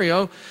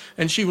scenario,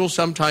 and she will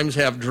sometimes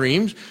have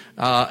dreams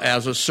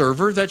as a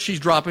server that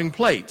she's dropping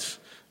plates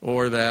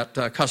or that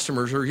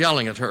customers are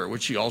yelling at her,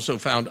 which she also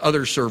found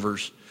other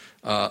servers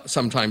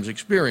sometimes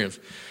experience.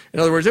 In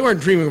other words, they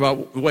weren't dreaming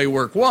about the way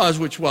work was,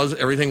 which was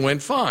everything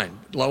went fine.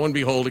 Lo and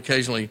behold,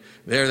 occasionally,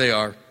 there they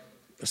are,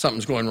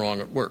 something's going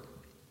wrong at work.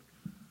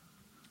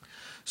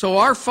 So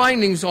our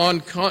findings on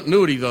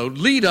continuity, though,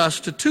 lead us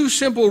to two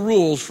simple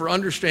rules for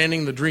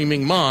understanding the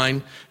dreaming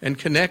mind and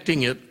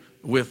connecting it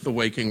with the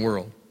waking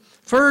world.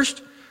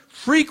 First,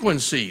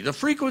 frequency. The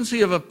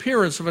frequency of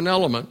appearance of an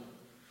element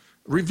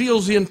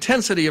reveals the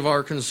intensity of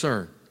our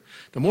concern.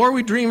 The more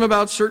we dream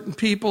about certain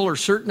people or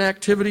certain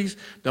activities,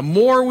 the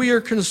more we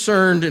are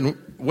concerned in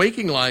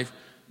waking life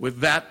with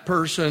that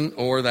person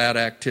or that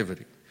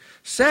activity.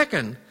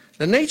 Second,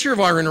 the nature of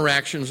our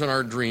interactions and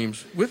our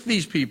dreams with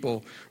these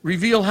people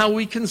reveal how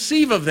we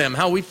conceive of them,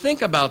 how we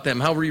think about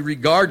them, how we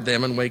regard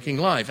them in waking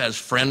life, as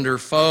friend or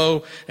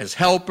foe, as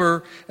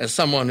helper, as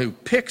someone who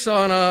picks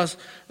on us,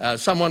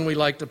 as someone we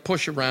like to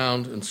push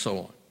around, and so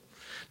on.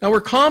 Now, we're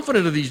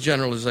confident of these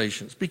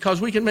generalizations because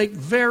we can make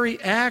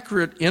very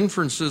accurate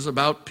inferences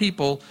about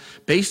people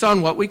based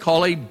on what we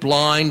call a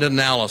blind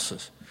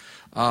analysis,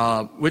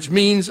 which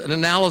means an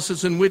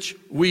analysis in which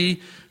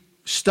we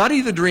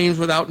study the dreams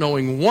without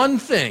knowing one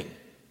thing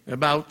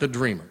about the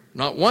dreamer,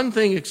 not one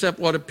thing except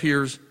what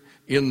appears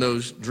in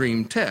those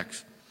dream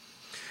texts.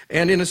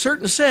 And in a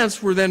certain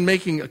sense, we're then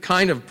making a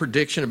kind of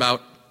prediction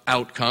about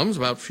outcomes,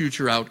 about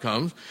future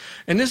outcomes.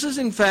 And this is,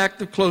 in fact,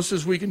 the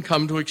closest we can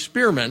come to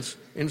experiments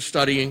in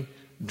studying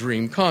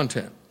dream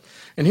content.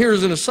 And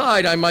here's an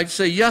aside. I might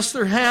say, yes,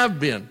 there have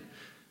been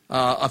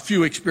a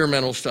few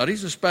experimental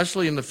studies,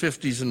 especially in the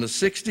 50s and the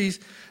 60s,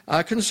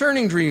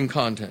 concerning dream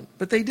content.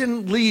 But they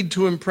didn't lead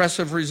to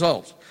impressive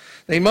results.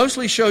 They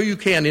mostly show you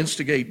can't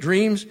instigate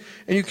dreams,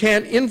 and you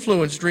can't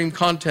influence dream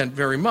content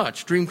very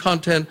much. Dream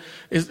content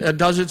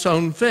does its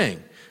own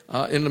thing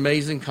in an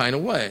amazing kind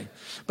of way.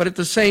 But at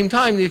the same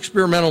time, the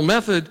experimental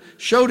method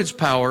showed its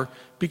power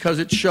because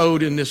it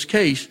showed, in this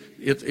case,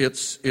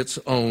 its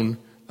own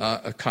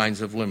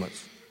kinds of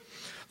limits.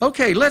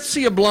 Okay, let's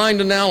see a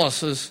blind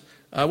analysis,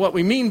 what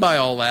we mean by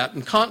all that,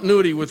 in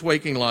continuity with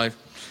waking life.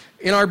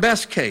 In our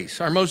best case,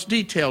 our most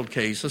detailed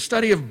case, a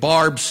study of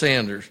Barb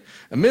Sanders,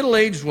 a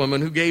middle-aged woman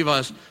who gave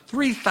us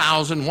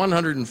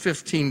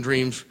 3,115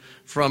 dreams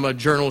from a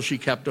journal she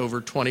kept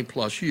over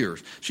 20-plus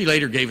years. She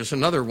later gave us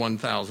another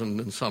 1,000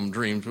 and some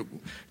dreams, but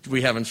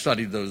we haven't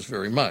studied those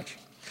very much.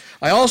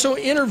 I also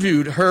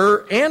interviewed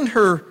her and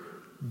her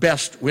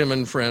best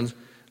women friends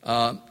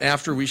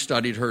after we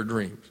studied her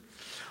dreams.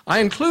 I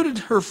included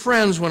her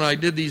friends when I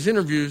did these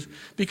interviews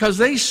because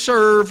they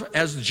serve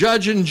as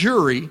judge and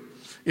jury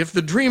if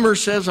the dreamer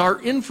says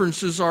our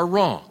inferences are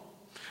wrong.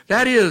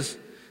 That is,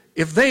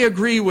 if they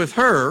agree with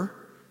her,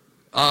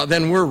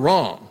 then we're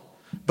wrong.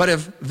 But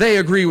if they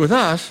agree with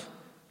us,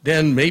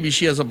 then maybe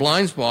she has a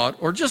blind spot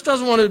or just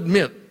doesn't want to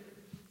admit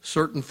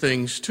certain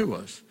things to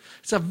us.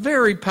 It's a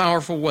very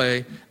powerful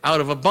way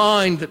out of a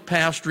bind that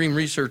past dream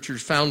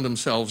researchers found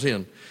themselves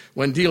in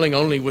when dealing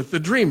only with the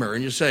dreamer.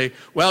 And you say,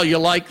 well, you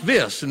like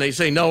this. And they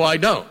say, no, I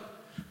don't.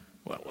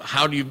 Well,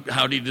 how do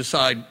you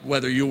decide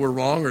whether you were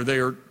wrong or they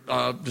are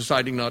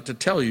deciding not to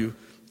tell you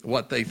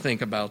what they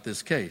think about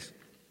this case?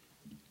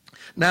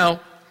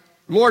 Now,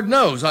 Lord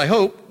knows, I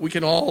hope we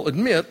can all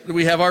admit that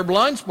we have our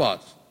blind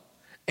spots.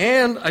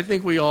 And I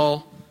think we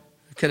all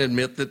can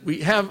admit that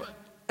we have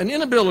an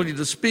inability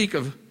to speak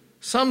of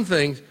some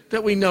things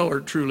that we know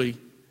are truly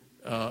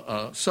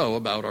so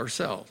about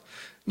ourselves.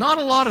 Not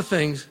a lot of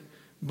things,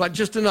 but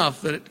just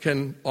enough that it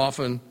can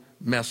often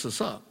mess us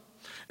up.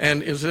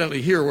 And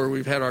incidentally, here where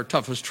we've had our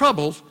toughest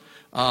troubles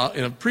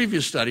in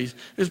previous studies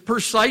is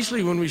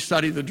precisely when we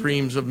study the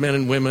dreams of men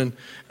and women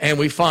and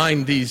we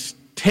find these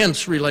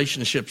tense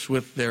relationships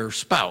with their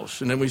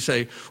spouse. And then we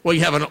say, well,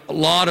 you have a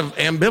lot of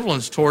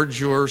ambivalence towards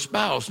your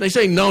spouse. And they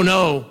say,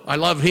 no, I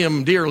love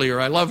him dearly or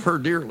I love her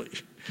dearly.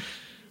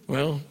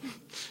 Well,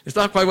 it's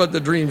not quite what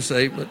the dreams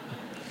say, but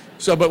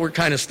we're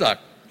kind of stuck.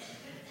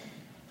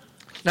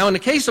 Now, in the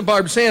case of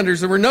Barb Sanders,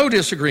 there were no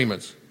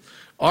disagreements.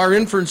 Our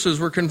inferences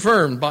were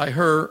confirmed by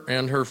her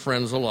and her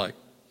friends alike.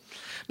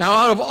 Now,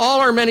 out of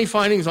all our many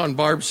findings on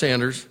Barb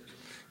Sanders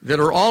that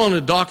are all in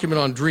a document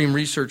on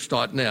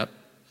dreamresearch.net,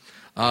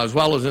 as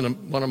well as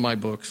in one of my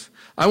books,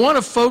 I want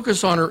to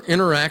focus on her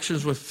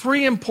interactions with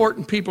three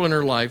important people in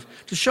her life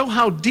to show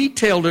how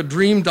detailed a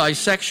dream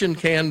dissection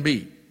can be.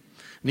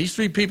 And these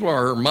three people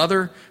are her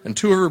mother and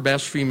two of her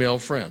best female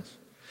friends.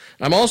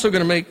 I'm also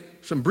going to make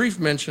some brief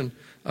mention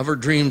of her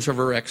dreams of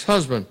her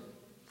ex-husband.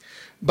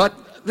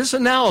 But this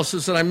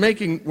analysis that I'm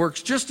making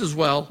works just as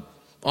well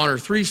on her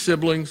three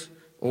siblings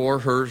or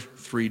her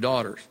three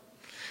daughters.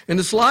 In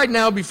the slide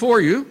now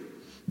before you,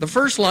 the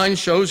first line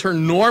shows her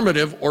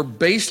normative or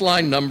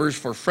baseline numbers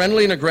for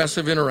friendly and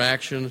aggressive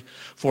interactions,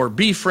 for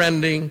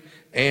befriending,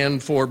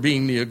 and for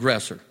being the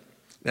aggressor,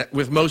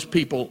 with most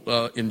people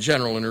in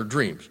general in her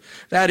dreams.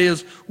 That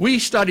is, we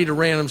studied a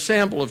random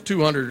sample of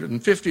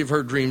 250 of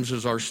her dreams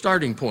as our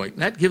starting point,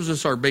 and that gives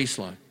us our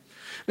baseline.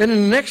 Then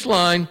in the next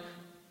line,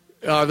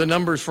 the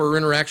numbers for her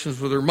interactions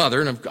with her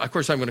mother, and of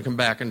course I'm going to come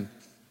back and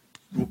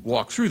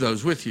walk through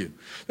those with you.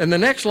 Then the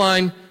next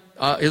line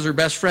is her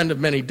best friend of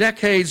many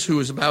decades, who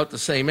is about the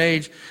same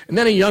age, and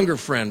then a younger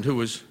friend who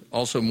was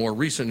also more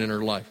recent in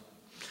her life.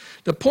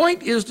 The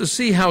point is to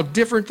see how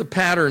different the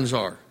patterns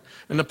are.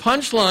 And the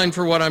punchline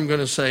for what I'm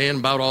going to say and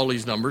about all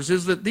these numbers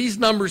is that these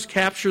numbers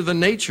capture the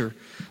nature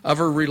of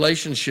her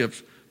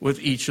relationships with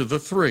each of the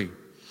three.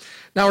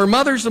 Now, her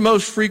mother's the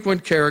most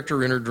frequent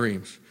character in her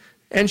dreams,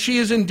 and she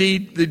is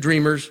indeed the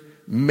dreamer's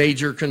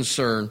major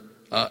concern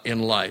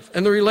in life.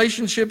 And the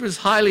relationship is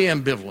highly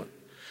ambivalent.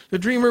 The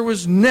dreamer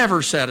was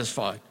never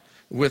satisfied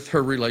with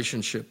her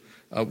relationship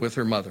with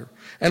her mother.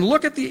 And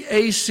look at the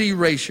AC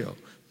ratio,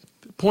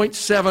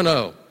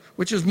 0.70,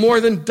 which is more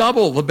than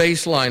double the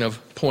baseline of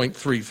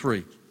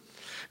 0.33.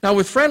 Now,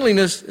 with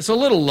friendliness, it's a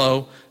little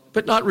low,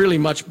 but not really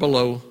much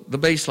below the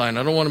baseline.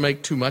 I don't want to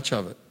make too much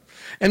of it.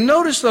 And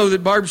notice, though,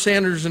 that Barb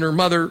Sanders and her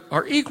mother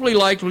are equally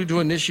likely to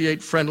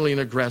initiate friendly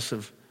and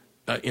aggressive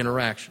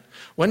interaction.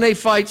 When they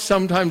fight,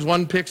 sometimes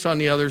one picks on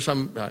the other.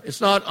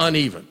 It's not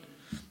uneven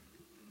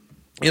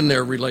in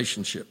their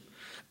relationship.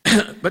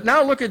 But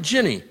now look at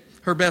Ginny,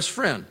 her best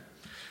friend.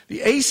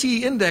 The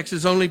AC index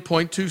is only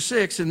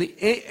 0.26, and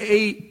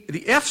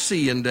the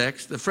FC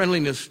index, the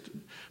friendliness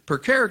per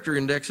character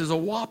index, is a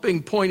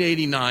whopping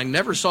 0.89.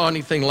 Never saw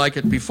anything like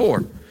it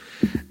before.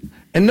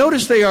 And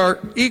notice they are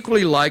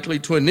equally likely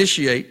to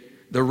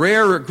initiate the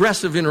rare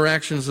aggressive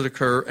interactions that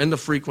occur and the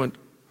frequent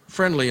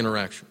friendly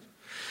interactions.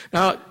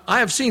 Now, I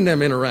have seen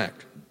them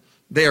interact.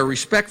 They are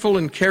respectful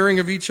and caring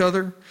of each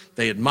other.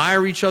 They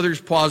admire each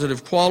other's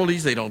positive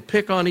qualities. They don't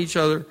pick on each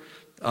other.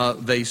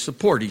 They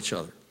support each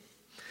other.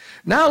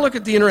 Now look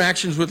at the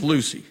interactions with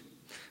Lucy,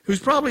 who's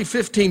probably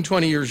 15,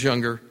 20 years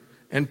younger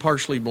and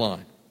partially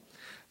blind.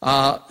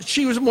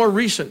 She was a more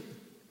recent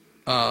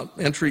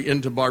entry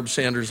into Barb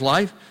Sanders'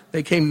 life.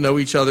 They came to know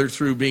each other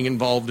through being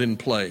involved in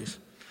plays.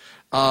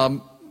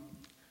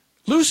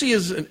 Lucy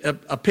is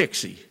a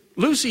pixie.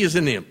 Lucy is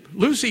an imp.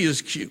 Lucy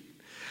is cute.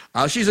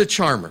 She's a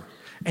charmer.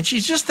 And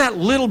she's just that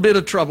little bit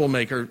of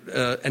troublemaker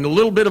and a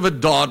little bit of a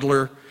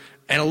dawdler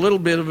and a little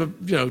bit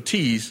of a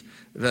tease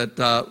that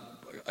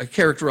I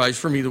characterized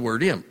for me the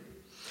word imp.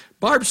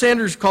 Barb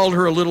Sanders called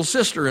her a little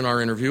sister in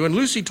our interview, and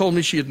Lucy told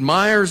me she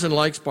admires and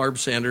likes Barb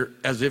Sanders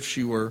as if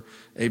she were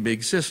a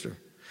big sister.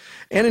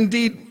 And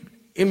indeed,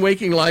 in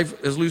waking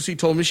life, as Lucy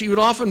told me, she would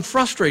often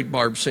frustrate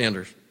Barb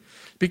Sanders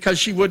because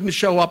she wouldn't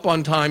show up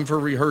on time for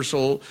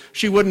rehearsal.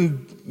 She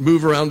wouldn't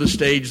move around the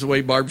stage the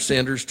way Barb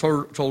Sanders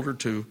told her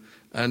to.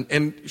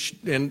 And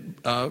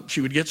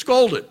she would get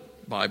scolded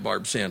by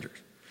Barb Sanders.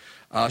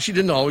 She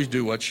didn't always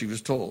do what she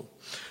was told.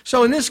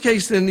 So in this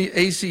case, then, the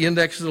AC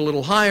index is a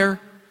little higher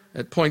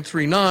at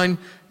 0.39,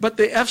 but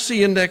the FC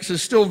index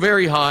is still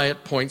very high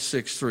at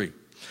 0.63.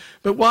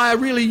 But why I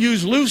really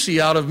use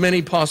Lucy out of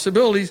many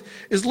possibilities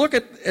is look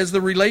at the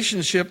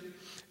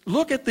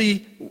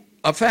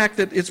fact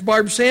that it's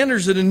Barb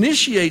Sanders that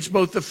initiates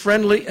both the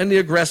friendly and the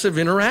aggressive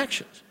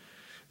interactions.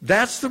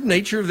 That's the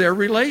nature of their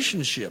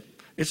relationship.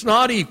 It's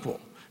not equal.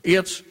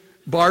 It's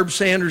Barb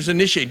Sanders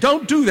initiate.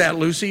 Don't do that,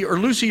 Lucy, or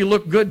Lucy, you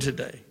look good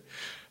today.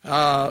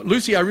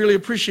 Lucy, I really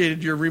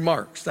appreciated your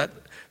remarks.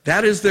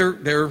 That is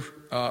their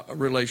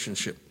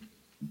relationship.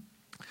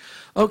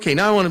 Okay,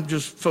 now I want to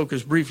just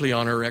focus briefly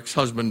on her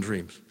ex-husband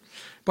dreams.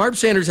 Barb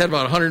Sanders had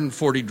about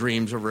 140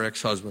 dreams of her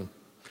ex-husband.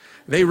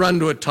 They run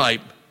to a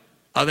type.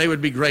 They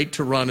would be great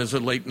to run as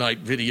a late-night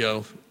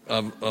video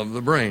of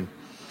the brain.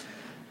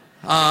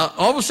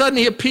 All of a sudden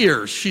he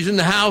appears. She's in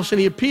the house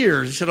and he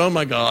appears. He said, oh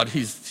my God,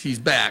 he's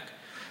back.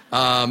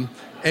 And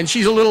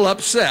she's a little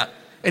upset.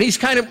 And he's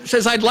kind of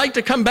says, I'd like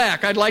to come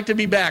back. I'd like to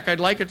be back.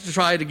 I'd like to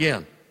try it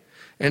again.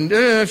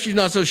 And she's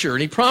not so sure.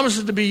 And he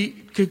promises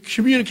to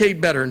communicate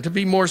better and to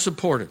be more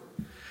supportive.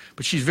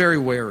 But she's very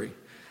wary.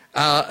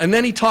 And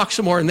then he talks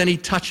some more and then he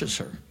touches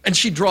her. And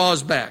she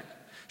draws back.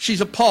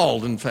 She's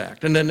appalled, in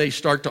fact. And then they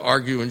start to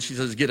argue and she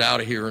says, get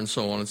out of here, and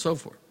so on and so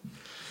forth.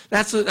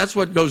 That's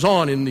what goes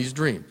on in these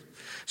dreams.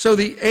 So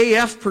the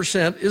AF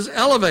percent is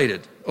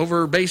elevated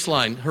over her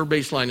baseline. Her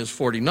baseline is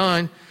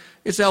 49.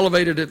 It's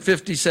elevated at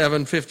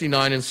 57,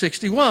 59, and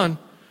 61.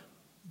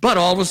 But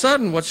all of a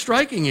sudden, what's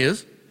striking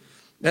is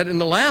that in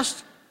the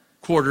last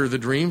quarter of the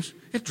dreams,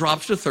 it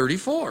drops to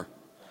 34.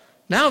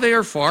 Now they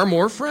are far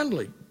more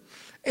friendly.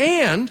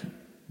 And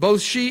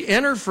both she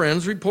and her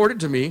friends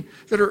reported to me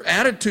that her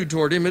attitude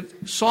toward him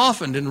had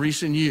softened in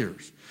recent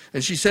years.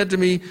 And she said to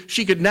me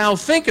she could now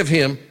think of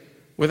him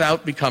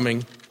without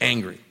becoming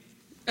angry.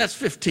 That's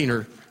 15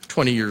 or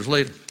 20 years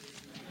later.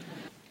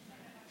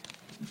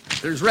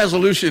 There's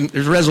resolution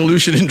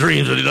in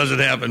dreams, but it doesn't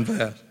happen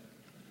fast.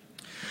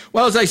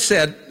 Well, as I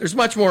said, there's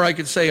much more I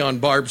could say on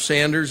Barb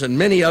Sanders and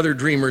many other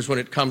dreamers when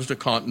it comes to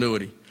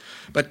continuity.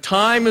 But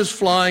time is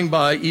flying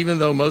by, even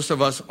though most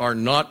of us are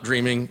not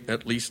dreaming,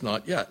 at least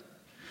not yet.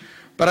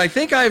 But I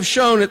think I have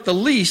shown at the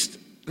least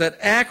that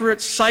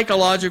accurate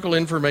psychological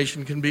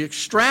information can be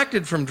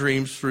extracted from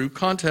dreams through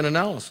content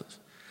analysis.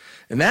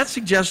 And that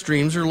suggests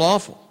dreams are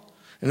lawful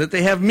and that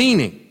they have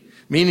meaning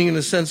in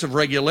the sense of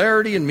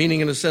regularity and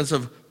meaning in the sense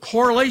of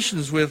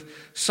correlations with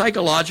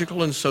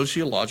psychological and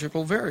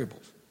sociological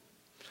variables.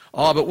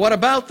 But what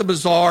about the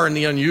bizarre and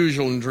the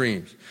unusual in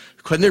dreams?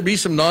 Couldn't there be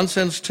some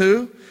nonsense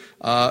too?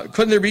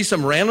 Couldn't there be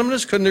some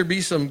randomness? Couldn't there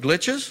be some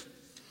glitches?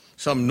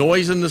 Some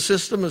noise in the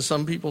system, as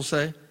some people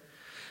say?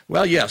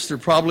 Well, yes, there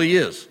probably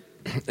is.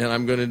 And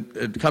I'm going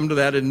to come to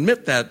that and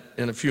admit that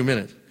in a few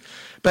minutes.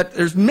 But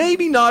there's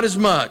maybe not as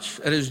much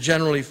as is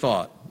generally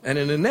thought. And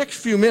in the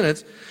next few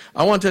minutes,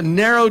 I want to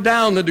narrow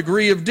down the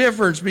degree of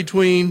difference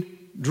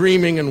between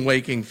dreaming and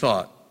waking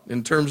thought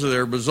in terms of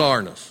their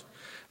bizarreness.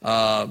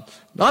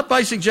 Not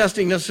by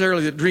suggesting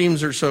necessarily that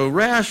dreams are so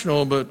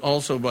rational, but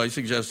also by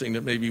suggesting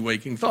that maybe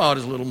waking thought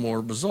is a little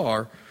more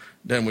bizarre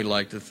than we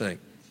like to think.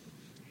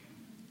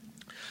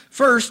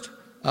 First,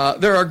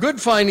 there are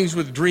good findings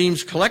with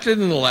dreams collected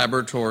in the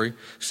laboratory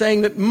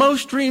saying that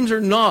most dreams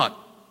are not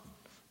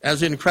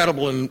as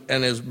incredible and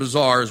as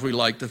bizarre as we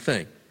like to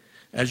think,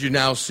 as you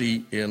now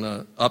see in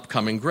an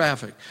upcoming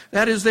graphic.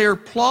 That is, they are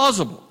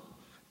plausible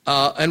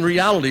and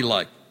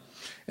reality-like.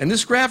 And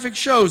this graphic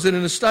shows that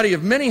in a study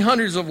of many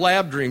hundreds of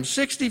lab dreams,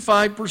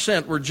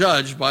 65% were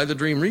judged by the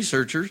dream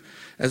researchers,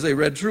 as they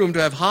read through them,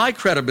 to have high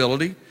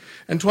credibility,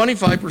 and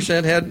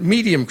 25% had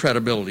medium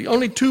credibility.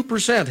 Only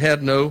 2%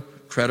 had no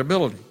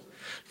credibility.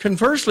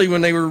 Conversely,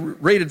 when they were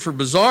rated for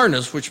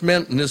bizarreness, which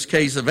meant in this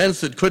case events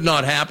that could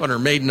not happen or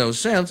made no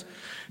sense,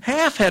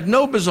 half had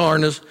no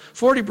bizarreness,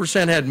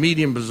 40% had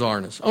medium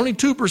bizarreness. Only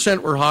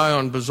 2% were high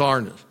on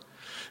bizarreness.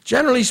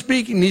 Generally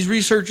speaking, these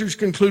researchers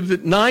concluded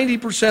that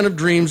 90% of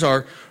dreams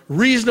are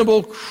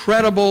reasonable,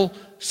 credible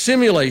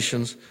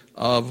simulations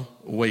of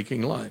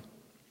waking life.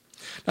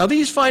 Now,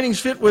 these findings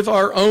fit with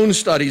our own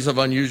studies of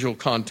unusual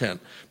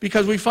content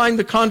because we find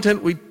the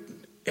content we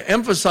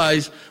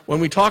emphasize when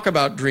we talk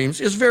about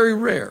dreams is very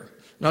rare.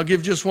 And I'll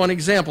give just one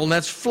example, and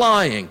that's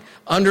flying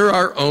under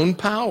our own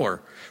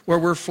power, where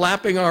we're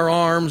flapping our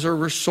arms or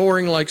we're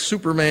soaring like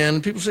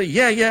Superman. People say,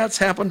 yeah, it's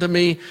happened to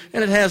me,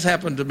 and it has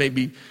happened to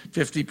maybe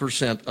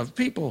 50% of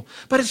people.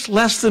 But it's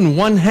less than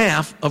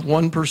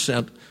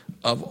 0.5%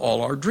 of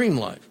all our dream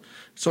life.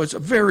 So it's a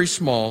very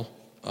small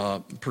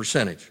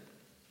percentage.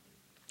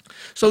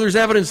 So there's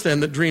evidence then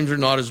that dreams are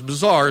not as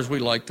bizarre as we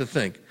like to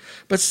think.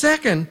 But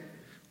second,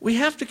 we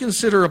have to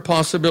consider a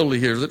possibility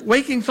here that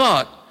waking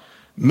thought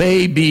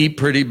may be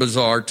pretty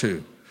bizarre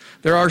too.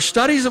 There are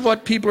studies of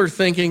what people are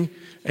thinking,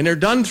 and they're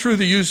done through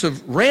the use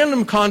of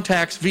random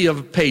contacts via a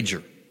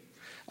pager.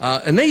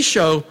 And they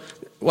show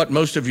what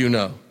most of you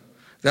know,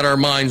 that our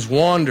minds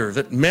wander,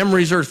 that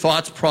memories or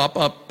thoughts pop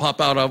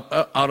out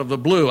of the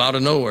blue, out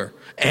of nowhere,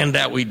 and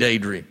that we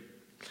daydream.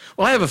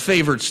 Well, I have a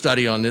favorite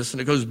study on this,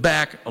 and it goes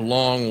back a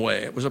long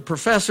way. It was a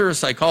professor, a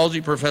psychology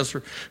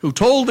professor, who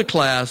told the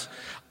class,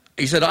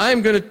 he said,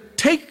 I'm going to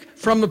take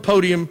from the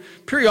podium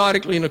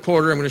periodically in a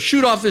quarter, I'm going to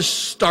shoot off this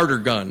starter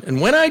gun.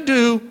 And when I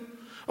do,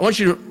 I want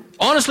you to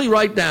honestly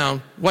write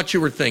down what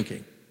you were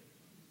thinking.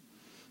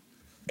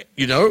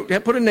 You don't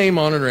put a name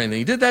on it or anything.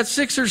 He did that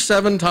 6 or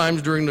 7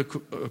 times during the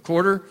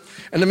quarter,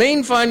 and the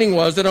main finding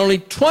was that only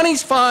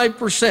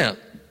 25%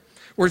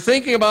 were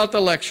thinking about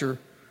the lecture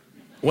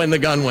when the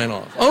gun went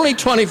off. Only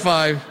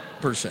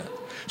 25%.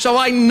 So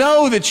I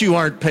know that you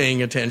aren't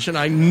paying attention.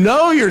 I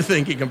know you're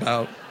thinking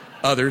about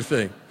other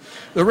things.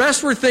 The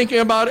rest were thinking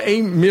about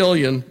a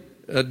million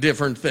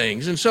different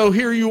things. And so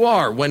here you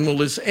are. When will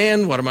this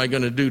end? What am I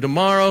going to do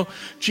tomorrow?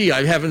 Gee,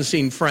 I haven't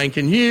seen Frank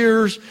in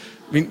years.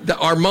 I mean,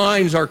 our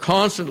minds are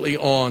constantly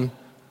on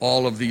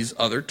all of these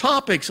other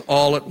topics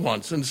all at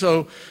once. And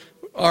so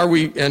are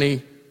we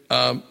any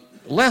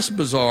less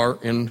bizarre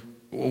in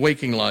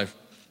waking life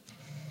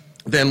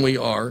than we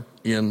are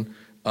in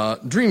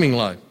dreaming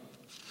life?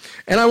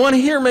 And I want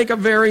to here make a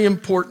very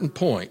important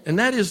point, and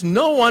that is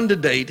no one to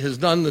date has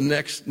done the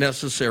next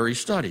necessary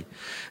study.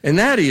 And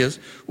that is,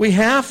 we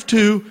have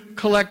to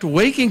collect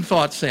waking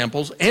thought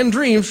samples and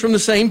dreams from the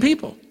same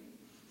people.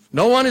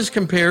 No one has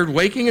compared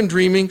waking and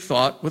dreaming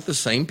thought with the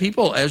same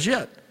people as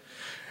yet.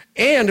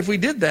 And if we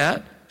did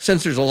that,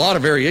 since there's a lot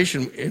of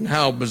variation in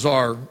how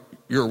bizarre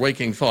your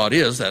waking thought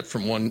is, that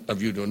from one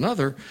of you to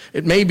another,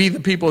 it may be the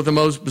people with the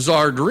most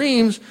bizarre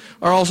dreams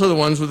are also the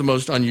ones with the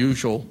most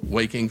unusual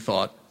waking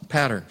thought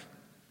patterns.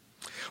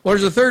 Well,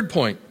 there's a third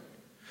point,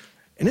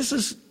 and this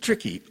is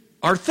tricky.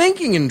 Our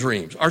thinking in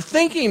dreams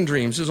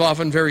is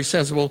often very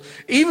sensible,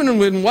 even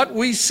when what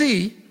we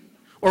see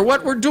or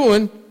what we're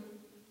doing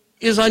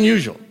is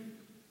unusual.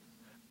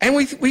 And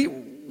we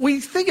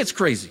think it's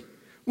crazy.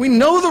 We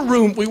know the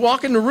room. We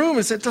walk in the room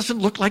and say, it doesn't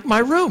look like my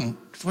room.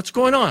 What's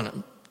going on?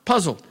 I'm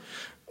puzzled.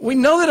 We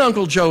know that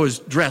Uncle Joe is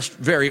dressed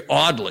very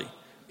oddly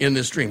in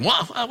this dream.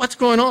 Wow, what's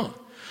going on?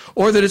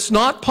 Or that it's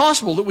not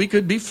possible that we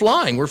could be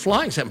flying. We're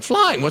flying.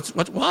 Flying?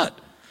 What?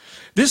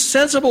 This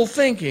sensible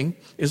thinking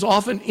is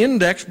often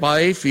indexed by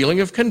a feeling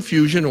of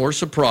confusion or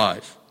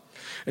surprise.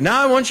 And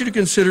now I want you to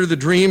consider the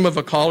dream of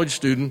a college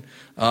student,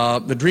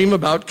 the dream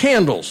about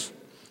candles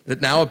that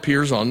now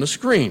appears on the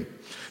screen.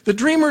 The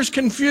dreamer's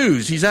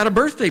confused. He's at a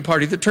birthday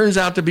party that turns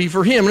out to be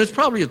for him, and it's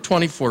probably a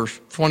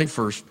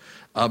 21st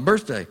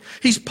birthday.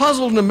 He's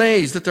puzzled and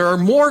amazed that there are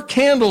more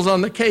candles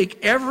on the cake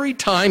every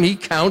time he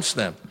counts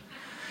them.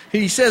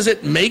 He says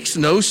it makes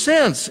no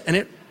sense, and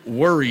it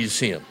worries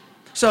him.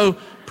 So,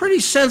 pretty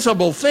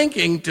sensible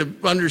thinking to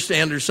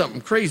understand there's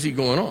something crazy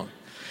going on.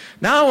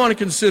 Now I want to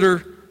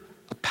consider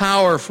a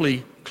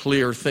powerfully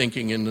clear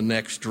thinking in the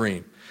next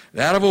dream.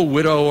 That of a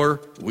widower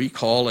we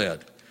call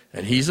Ed.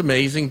 And he's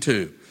amazing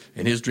too.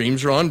 And his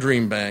dreams are on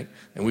Dream Bank,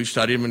 and we've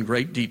studied him in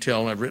great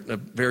detail, and I've written a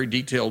very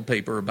detailed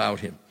paper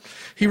about him.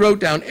 He wrote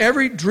down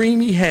every dream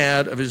he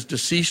had of his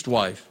deceased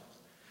wife,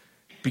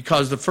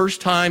 because the first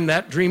time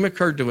that dream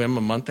occurred to him,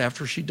 a month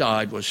after she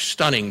died, was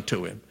stunning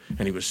to him.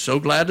 And he was so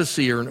glad to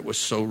see her, and it was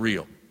so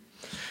real.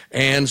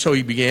 And so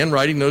he began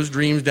writing those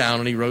dreams down,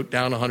 and he wrote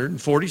down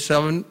 140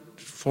 some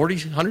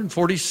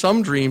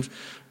dreams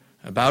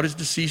about his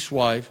deceased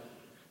wife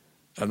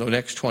in the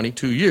next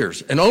 22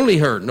 years, and only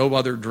her, no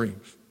other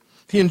dreams.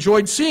 He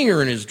enjoyed seeing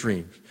her in his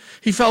dreams.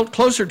 He felt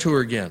closer to her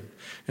again.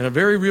 In a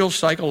very real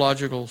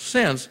psychological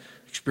sense,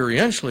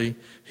 experientially,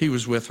 he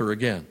was with her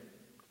again.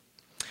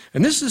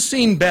 And this is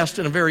seen best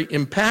in a very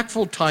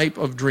impactful type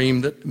of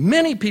dream that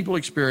many people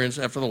experience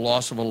after the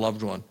loss of a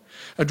loved one.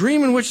 A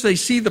dream in which they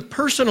see the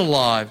person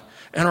alive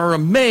and are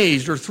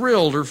amazed or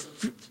thrilled or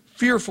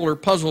fearful or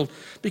puzzled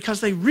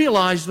because they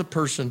realize the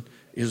person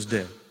is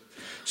dead.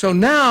 So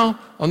now,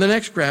 on the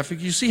next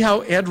graphic, you see how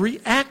Ed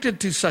reacted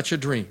to such a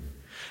dream.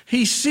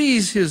 He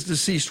sees his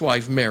deceased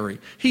wife, Mary.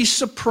 He's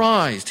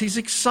surprised. He's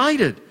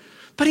excited.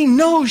 But he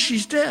knows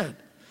she's dead.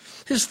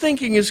 His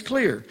thinking is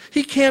clear.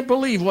 He can't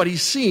believe what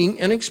he's seeing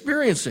and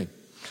experiencing,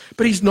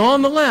 but he's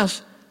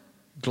nonetheless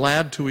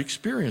glad to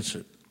experience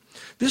it.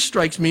 This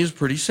strikes me as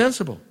pretty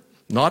sensible,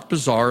 not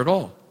bizarre at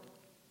all,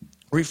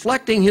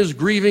 reflecting his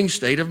grieving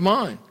state of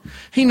mind.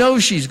 He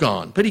knows she's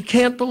gone, but he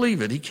can't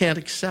believe it. He can't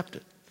accept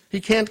it.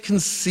 He can't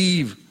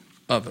conceive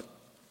of it.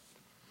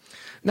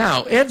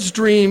 Now, Ed's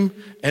dream,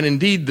 and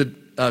indeed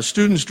the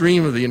student's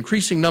dream of the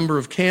increasing number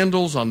of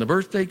candles on the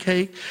birthday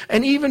cake,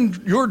 and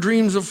even your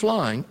dreams of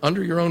flying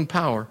under your own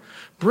power,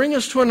 bring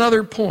us to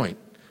another point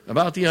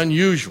about the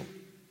unusual,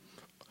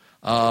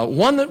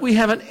 one that we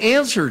haven't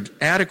answered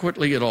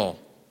adequately at all.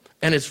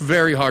 And it's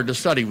very hard to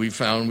study, we've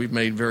found. We've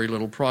made very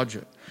little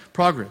progress.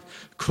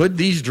 Could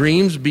these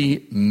dreams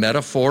be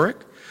metaphoric?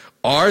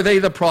 Are they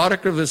the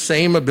product of the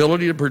same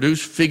ability to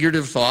produce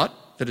figurative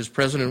thought that is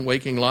present in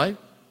waking life?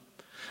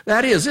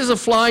 That is a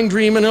flying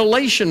dream an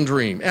elation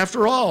dream?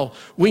 After all,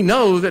 we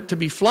know that to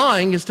be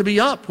flying is to be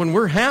up. When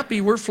we're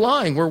happy, we're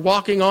flying. We're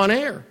walking on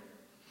air.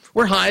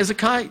 We're high as a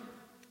kite.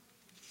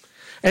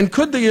 And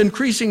could the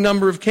increasing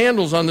number of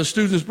candles on the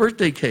student's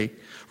birthday cake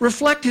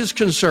reflect his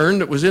concern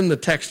that was in the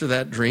text of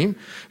that dream,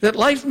 that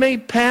life may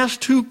pass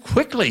too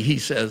quickly, he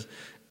says,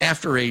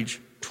 after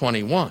age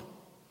 21?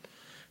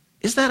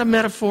 Is that a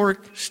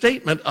metaphoric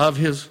statement of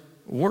his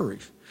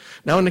worries?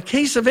 Now, in the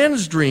case of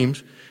Ed's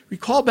dreams,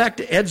 recall back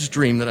to Ed's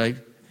dream that I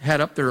had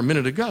up there a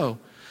minute ago.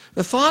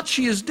 The thought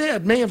she is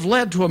dead may have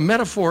led to a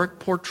metaphoric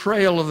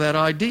portrayal of that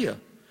idea.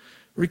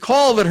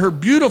 Recall that her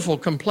beautiful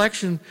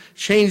complexion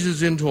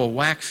changes into a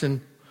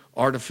waxen,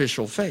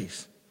 artificial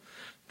face.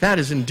 That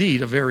is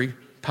indeed a very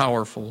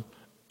powerful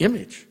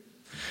image.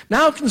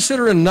 Now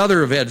consider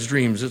another of Ed's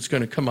dreams that's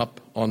going to come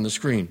up on the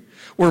screen,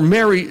 where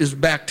Mary is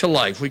back to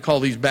life. We call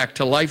these back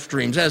to life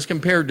dreams, as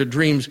compared to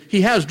dreams.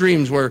 He has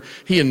dreams where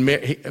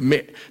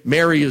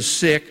Mary is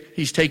sick,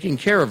 he's taking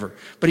care of her.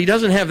 But he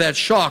doesn't have that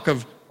shock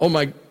of, oh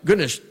my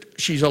goodness,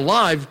 she's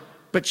alive,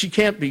 but she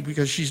can't be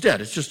because she's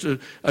dead. It's just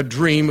a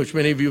dream, which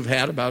many of you have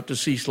had about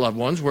deceased loved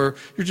ones, where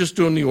you're just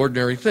doing the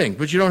ordinary thing.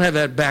 But you don't have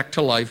that back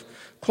to life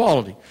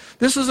quality.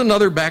 This is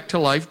another back to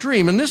life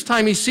dream, and this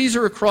time he sees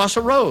her across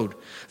a road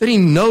that he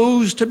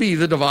knows to be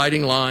the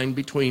dividing line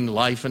between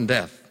life and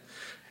death.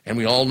 And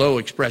we all know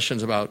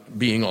expressions about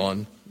being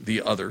on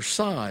the other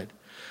side.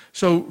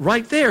 So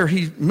right there,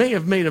 he may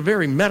have made a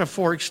very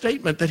metaphoric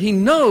statement that he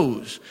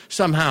knows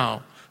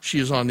somehow she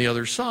is on the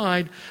other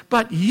side,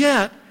 but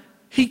yet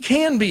he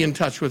can be in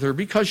touch with her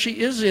because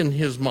she is in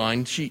his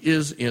mind, she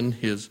is in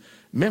his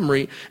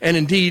memory. And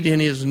indeed, in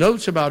his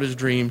notes about his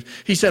dreams,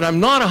 he said, I'm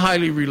not a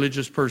highly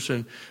religious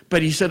person,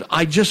 but he said,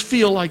 I just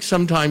feel like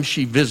sometimes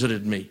she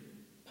visited me.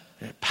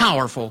 A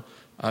powerful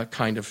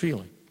kind of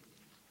feeling.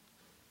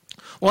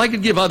 Well, I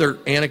could give other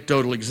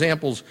anecdotal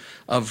examples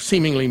of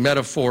seemingly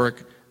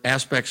metaphoric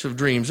aspects of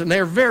dreams, and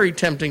they're very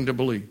tempting to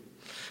believe.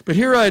 But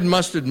here I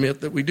must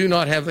admit that we do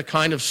not have the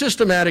kind of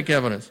systematic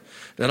evidence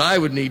that I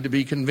would need to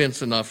be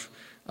convinced enough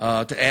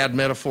to add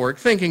metaphoric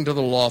thinking to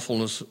the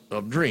lawfulness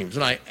of dreams.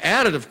 And I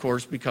add it, of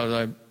course, because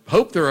I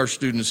hope there are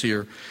students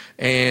here,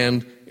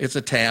 and it's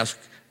a task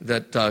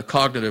that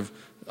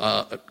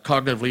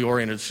cognitively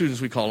oriented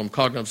students, we call them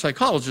cognitive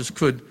psychologists,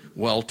 could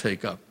well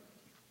take up.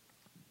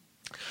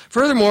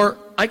 Furthermore,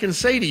 I can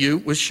say to you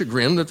with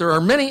chagrin that there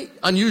are many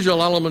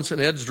unusual elements in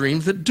Ed's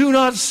dreams that do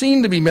not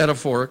seem to be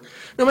metaphoric,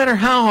 no matter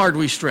how hard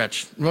we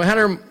stretch,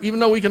 even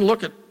though we can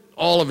look at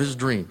all of his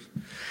dreams.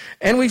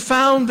 And we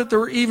found that there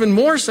were even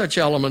more such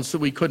elements that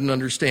we couldn't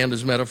understand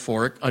as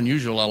metaphoric,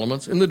 unusual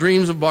elements, in the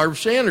dreams of Barb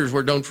Sanders,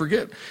 where, don't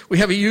forget, we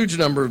have a huge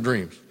number of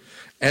dreams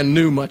and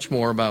knew much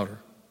more about her.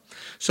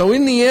 So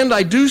in the end,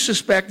 I do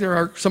suspect there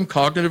are some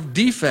cognitive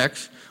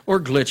defects or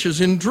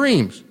glitches in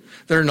dreams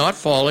that are not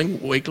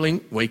following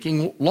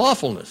waking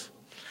lawfulness.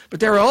 But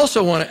there I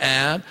also want to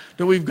add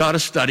that we've got to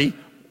study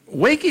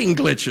waking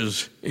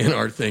glitches in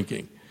our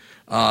thinking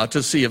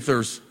to see if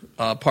there's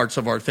parts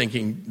of our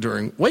thinking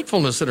during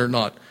wakefulness that are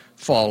not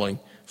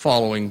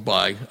following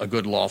by a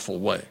good lawful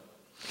way.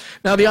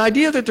 Now, the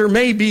idea that there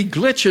may be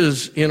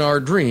glitches in our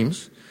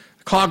dreams,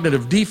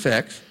 cognitive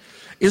defects,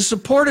 is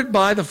supported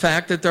by the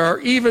fact that there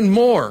are even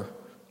more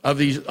of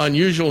these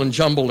unusual and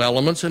jumbled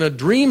elements in a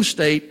dream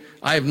state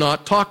I have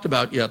not talked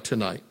about yet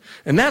tonight.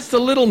 And that's the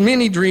little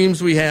mini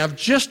dreams we have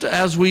just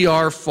as we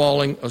are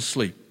falling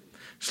asleep.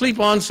 Sleep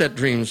onset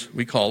dreams,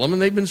 we call them,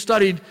 and they've been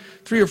studied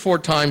 3 or 4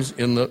 times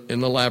in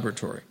the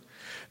laboratory.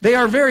 They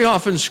are very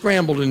often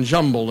scrambled and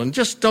jumbled and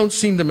just don't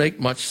seem to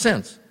make much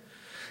sense.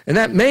 And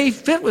that may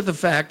fit with the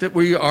fact that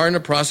we are in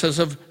a process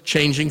of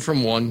changing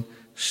from one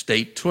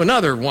state to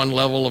another, one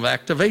level of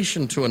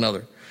activation to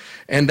another.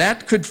 And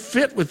that could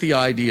fit with the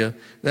idea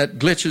that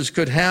glitches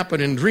could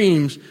happen in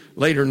dreams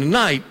later in the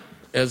night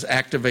as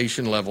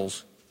activation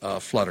levels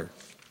flutter.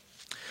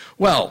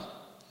 Well,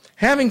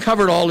 having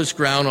covered all this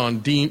ground on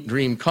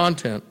dream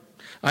content,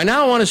 I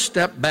now want to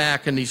step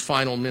back in these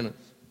final minutes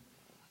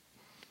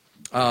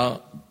and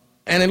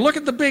then look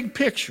at the big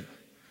picture.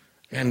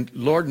 And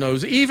Lord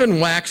knows, even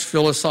wax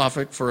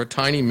philosophic for a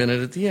tiny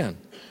minute at the end.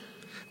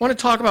 I want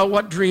to talk about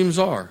what dreams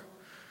are.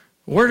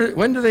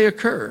 When do they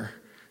occur?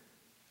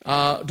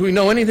 Do we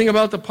know anything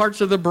about the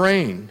parts of the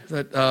brain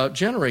that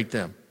generate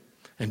them?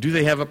 And do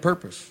they have a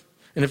purpose?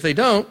 And if they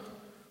don't,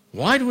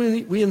 why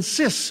do we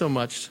insist so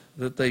much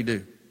that they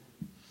do?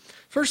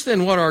 First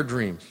then, what are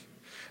dreams?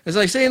 As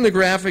I say in the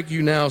graphic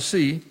you now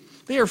see,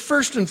 they are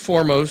first and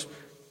foremost,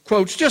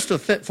 quotes, just a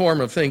form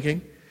of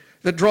thinking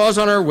that draws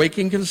on our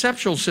waking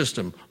conceptual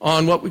system,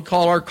 on what we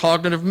call our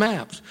cognitive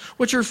maps,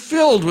 which are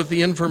filled with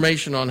the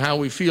information on how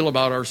we feel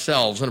about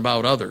ourselves and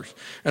about others,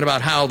 and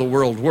about how the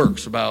world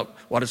works, about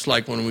what it's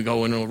like when we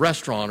go into a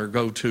restaurant or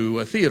go to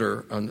a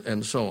theater,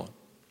 and so on.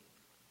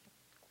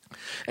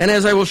 And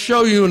as I will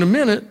show you in a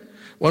minute,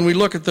 when we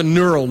look at the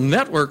neural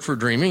network for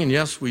dreaming, and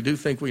yes, we do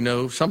think we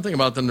know something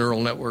about the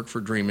neural network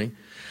for dreaming,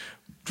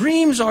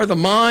 dreams are the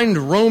mind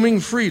roaming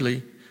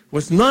freely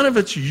with none of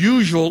its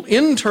usual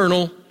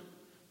internal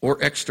or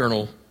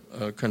external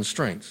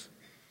constraints.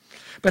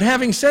 But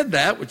having said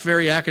that, which is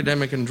very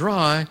academic and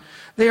dry,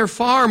 they are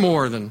far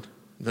more than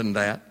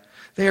that.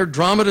 They are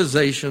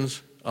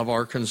dramatizations of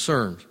our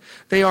concerns.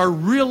 They are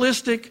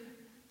realistic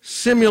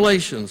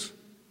simulations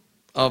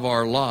of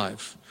our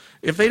lives.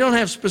 If they don't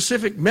have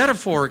specific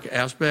metaphoric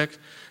aspects,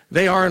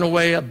 they are in a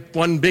way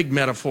one big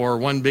metaphor,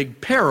 one big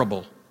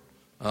parable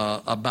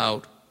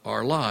about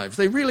our lives.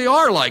 They really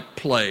are like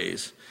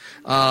plays.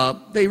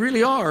 They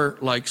really are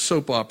like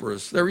soap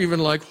operas. They're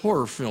even like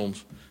horror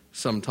films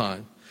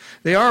sometimes.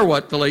 They are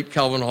what the late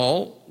Calvin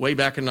Hall, way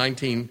back in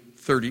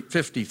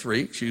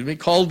 1953,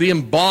 called the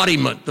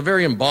embodiment, the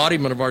very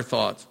embodiment of our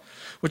thoughts,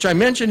 which I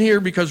mention here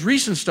because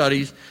recent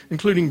studies,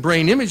 including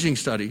brain imaging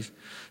studies,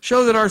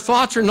 show that our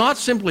thoughts are not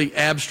simply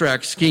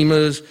abstract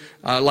schemas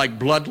like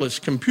bloodless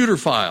computer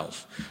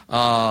files.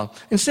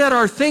 Instead,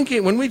 our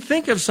thinking, when we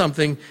think of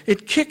something,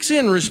 it kicks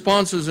in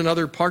responses in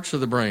other parts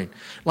of the brain,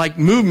 like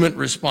movement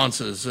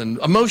responses and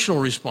emotional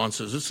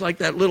responses. It's like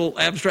that little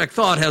abstract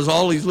thought has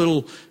all these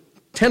little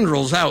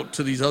tendrils out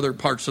to these other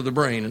parts of the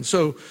brain. And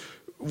so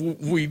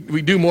we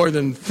do more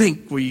than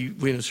think. We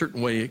in a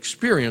certain way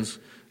experience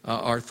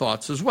our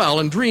thoughts as well.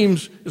 And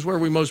dreams is where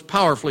we most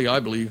powerfully, I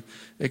believe,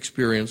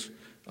 experience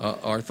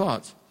our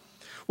thoughts.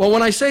 Well,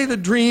 when I say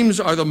that dreams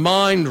are the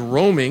mind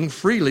roaming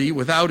freely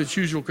without its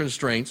usual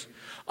constraints,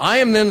 I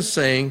am then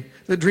saying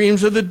that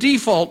dreams are the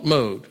default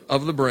mode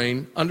of the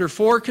brain under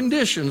 4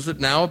 conditions that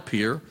now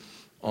appear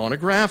on a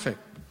graphic.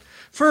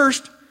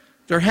 First,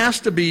 there has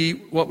to be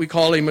what we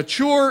call a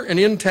mature and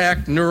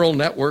intact neural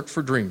network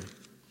for dreaming,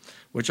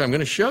 which I'm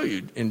going to show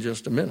you in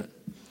just a minute.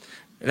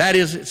 That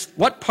is, it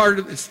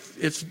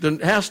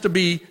has to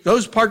be,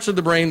 those parts of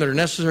the brain that are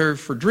necessary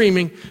for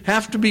dreaming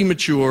have to be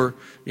mature.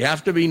 You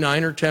have to be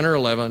 9 or 10 or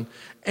 11,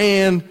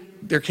 and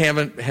you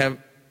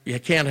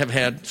can't have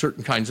had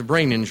certain kinds of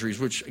brain injuries,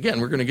 which, again,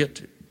 we're going to get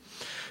to.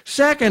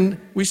 Second,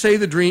 we say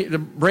the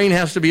brain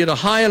has to be at a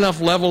high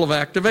enough level of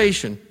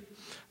activation,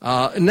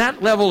 and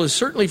that level is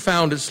certainly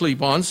found at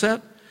sleep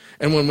onset,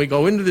 and when we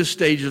go into this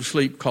stage of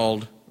sleep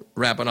called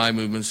rapid eye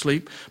movement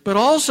sleep, but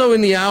also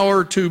in the hour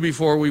or two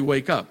before we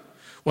wake up,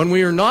 when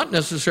we are not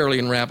necessarily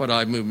in rapid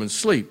eye movement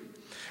sleep.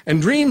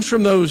 And dreams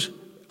from those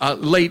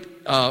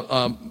late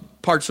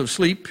parts of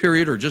sleep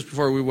period or just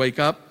before we wake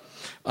up,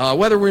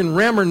 whether we're in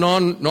REM or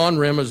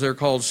non-REM as they're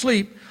called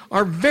sleep,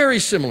 are very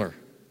similar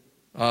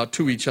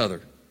to each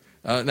other.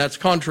 And that's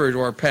contrary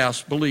to our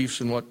past beliefs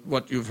and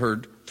what you've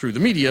heard through the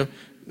media.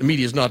 The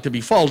media is not to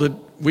be faulted.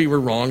 We were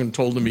wrong and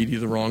told the media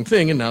the wrong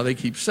thing, and now they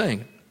keep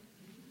saying it.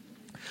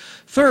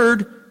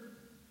 Third,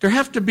 there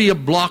have to be a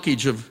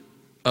blockage of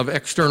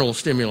external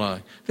stimuli.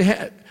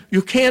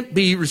 You can't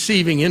be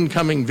receiving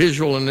incoming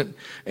visual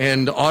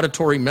and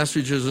auditory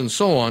messages and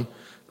so on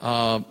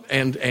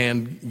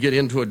and get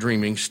into a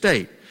dreaming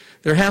state.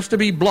 There has to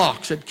be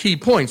blocks at key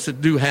points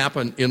that do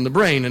happen in the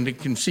brain, and you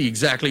can see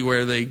exactly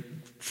where they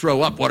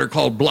throw up what are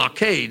called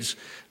blockades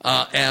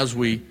as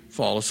we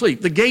fall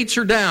asleep. The gates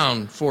are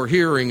down for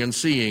hearing and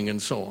seeing and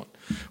so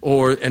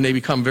on, and they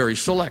become very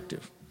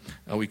selective,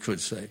 we could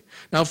say.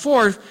 Now,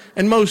 fourth,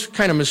 and most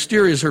kind of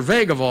mysterious or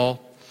vague of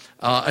all,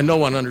 and no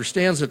one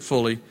understands it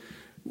fully,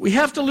 we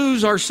have to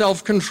lose our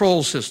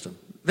self-control system.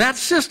 That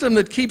system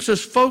that keeps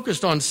us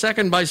focused on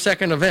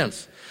second-by-second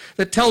events,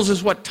 that tells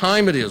us what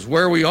time it is,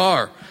 where we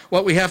are,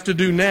 what we have to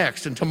do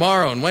next, and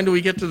tomorrow, and when do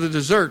we get to the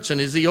desserts, and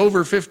is he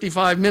over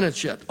 55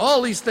 minutes yet?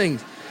 All these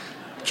things,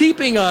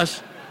 keeping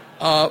us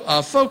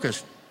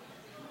focused.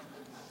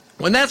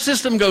 When that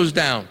system goes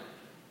down,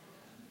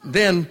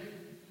 then,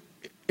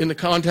 in the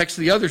context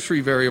of the other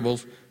 3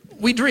 variables,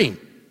 we dream.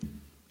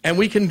 And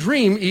we can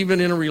dream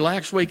even in a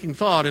relaxed waking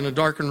thought in a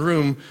darkened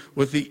room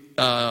with the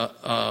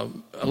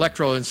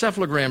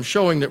electroencephalogram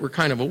showing that we're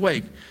kind of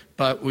awake.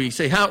 But we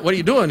say, what are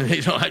you doing? And they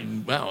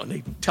and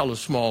they tell a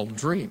small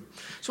dream.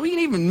 So we can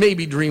even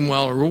maybe dream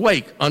while we're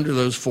awake under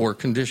those 4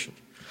 conditions.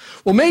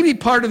 Well, maybe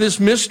part of this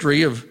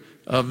mystery of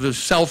the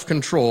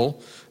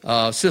self-control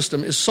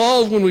system is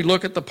solved when we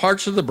look at the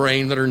parts of the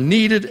brain that are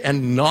needed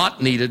and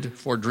not needed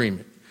for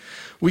dreaming.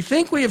 We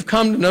think we have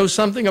come to know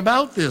something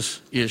about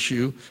this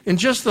issue in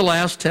just the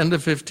last 10 to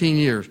 15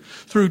 years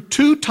through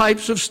 2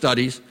 types of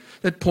studies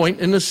that point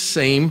in the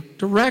same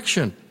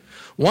direction.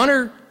 One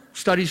are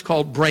studies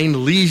called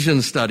brain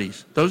lesion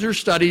studies. Those are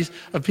studies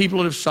of people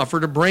that have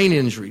suffered a brain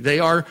injury. They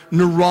are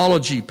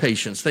neurology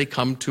patients. They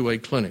come to a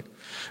clinic.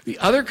 The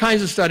other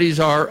kinds of studies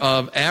are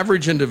of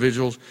average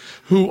individuals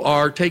who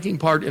are taking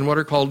part in what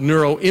are called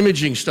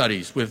neuroimaging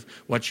studies, with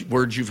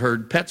words you've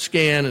heard, PET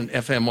scan and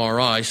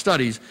fMRI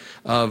studies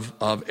of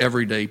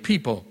everyday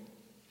people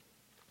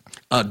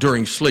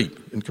during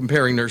sleep and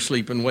comparing their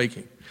sleep and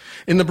waking.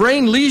 In the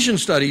brain lesion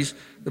studies,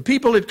 the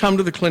people that come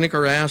to the clinic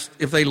are asked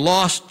if they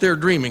lost their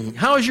dreaming.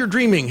 How is your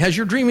dreaming? Has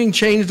your dreaming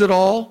changed at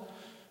all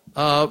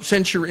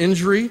since your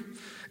injury?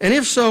 And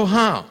if so,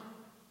 how?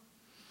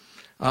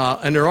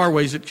 And there are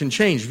ways it can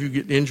change. If you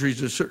get injuries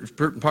to a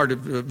certain part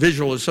of the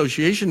visual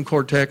association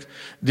cortex,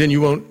 then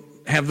you won't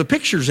have the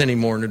pictures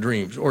anymore in the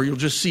dreams, or you'll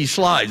just see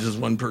slides, as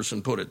one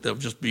person put it. They'll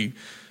just be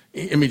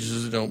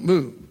images that don't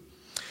move.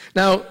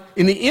 Now,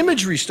 in the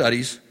imagery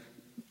studies,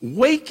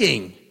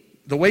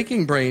 the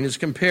waking brain is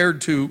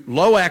compared to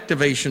low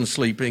activation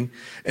sleeping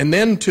and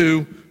then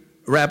to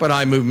rapid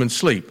eye movement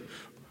sleep.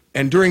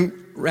 And during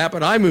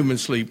rapid eye movement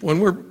sleep,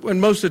 when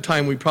most of the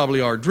time we probably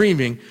are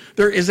dreaming,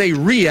 there is a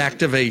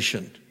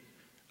reactivation,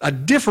 a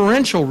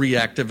differential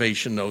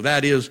reactivation though.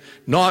 That is,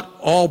 not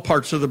all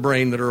parts of the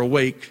brain that are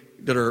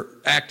awake, that are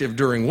active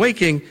during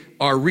waking,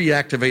 are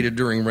reactivated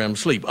during REM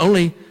sleep.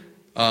 Only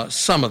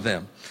some of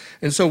them.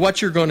 And so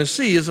what you're going to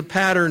see is a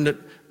pattern that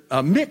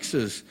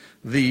mixes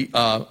the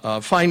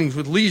findings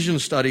with lesion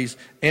studies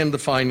and the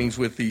findings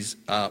with these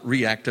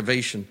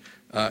reactivation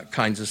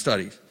kinds of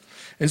studies.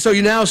 And so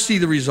you now see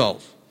the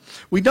results.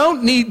 We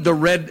don't need the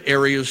red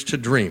areas to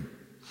dream.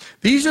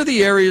 These are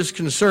the areas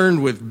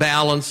concerned with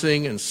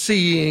balancing and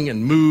seeing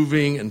and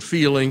moving and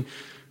feeling,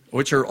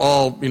 which are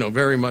all,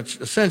 very much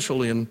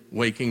essential in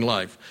waking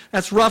life.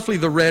 That's roughly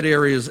the red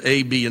areas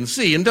A, B, and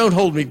C. And don't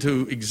hold me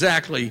to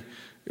exactly,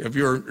 if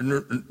you're a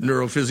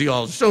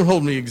neurophysiologist, don't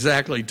hold me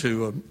exactly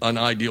to an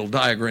ideal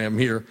diagram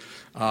here.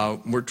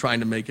 We're trying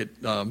to make it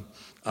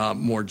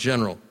more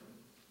general.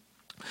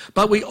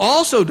 But we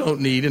also don't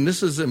need, and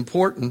this is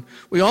important,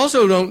 we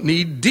also don't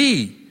need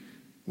D,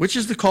 which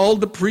is called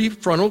the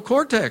prefrontal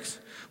cortex,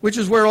 which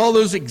is where all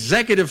those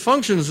executive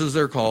functions, as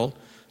they're called,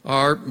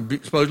 are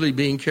supposedly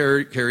being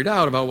carried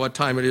out about what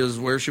time it is,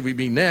 where should we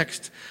be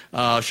next,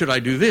 should I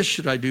do this,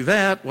 should I do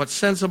that, what's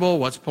sensible,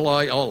 what's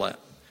polite, all that.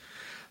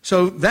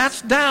 So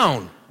that's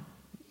down.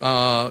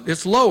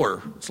 It's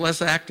lower. It's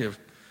less active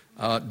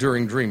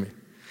during dreaming.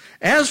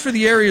 As for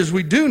the areas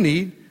we do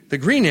need, the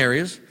green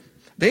areas,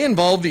 they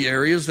involve the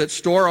areas that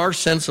store our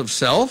sense of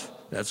self,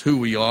 that's who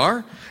we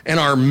are,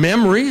 and our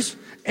memories,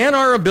 and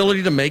our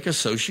ability to make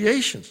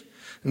associations.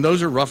 And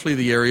those are roughly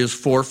the areas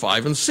 4,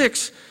 5, and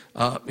 6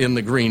 in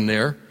the green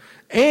there,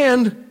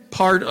 and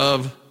part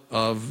of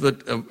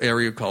the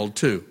area called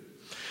 2.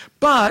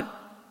 But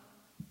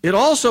it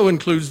also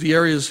includes the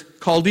areas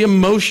called the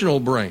emotional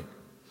brain,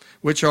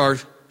 which are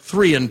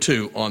 3 and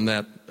 2 on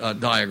that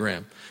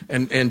diagram,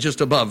 and just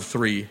above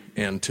 3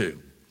 and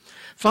 2.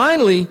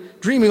 Finally,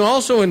 dreaming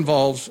also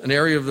involves an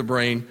area of the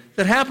brain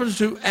that happens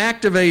to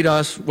activate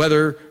us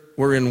whether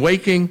we're in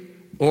waking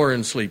or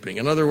in sleeping.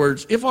 In other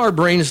words, if our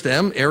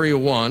brainstem, area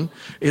 1,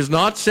 is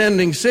not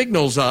sending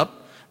signals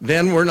up,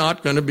 then we're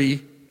not going to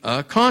be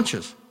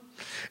conscious.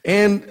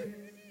 And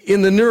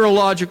in the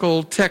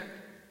neurological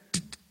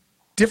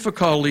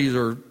difficulties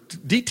or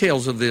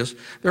details of this,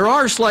 there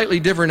are slightly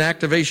different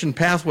activation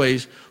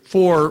pathways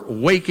for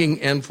waking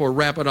and for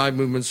rapid eye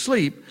movement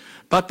sleep,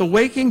 but the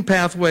waking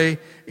pathway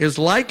is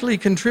likely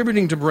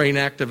contributing to brain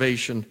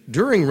activation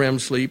during REM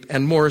sleep,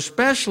 and more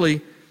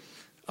especially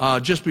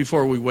just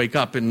before we wake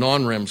up in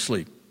non-REM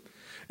sleep.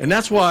 And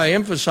that's why I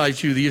emphasize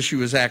to you the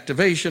issue is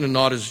activation and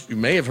not, as you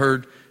may have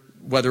heard,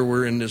 whether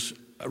we're in this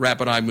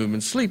rapid eye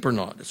movement sleep or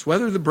not. It's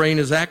whether the brain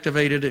is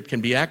activated. It can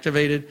be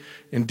activated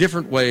in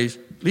different ways,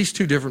 at least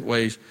 2 different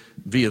ways,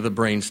 via the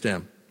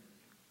brainstem.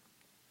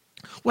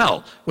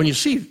 Well, when you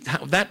see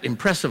that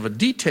impressive a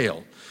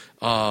detail,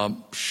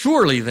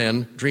 surely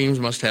then dreams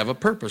must have a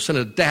purpose, an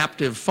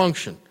adaptive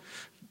function.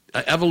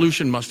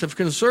 Evolution must have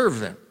conserved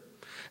them.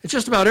 It's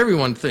just about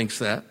everyone thinks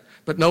that,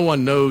 but no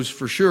one knows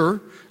for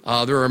sure.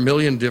 There are a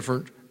million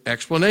different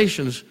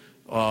explanations,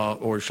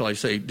 or shall I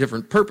say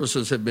different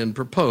purposes have been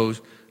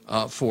proposed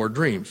for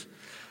dreams.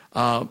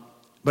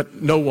 But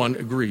no one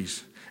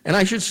agrees. And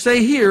I should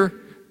say here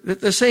that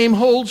the same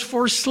holds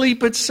for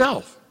sleep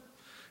itself.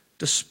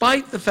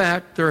 Despite the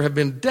fact there have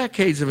been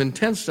decades of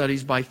intense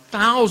studies by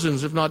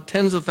thousands, if not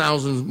tens of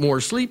thousands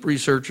more sleep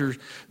researchers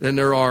than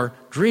there are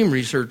dream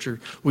researchers,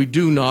 we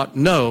do not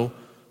know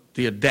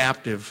the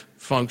adaptive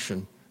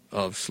function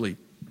of sleep.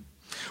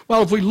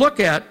 Well, if we look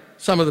at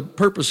some of the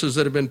purposes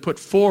that have been put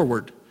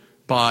forward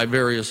by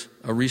various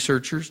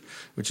researchers,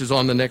 which is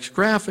on the next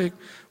graphic,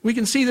 we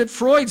can see that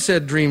Freud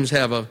said dreams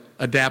have an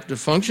adaptive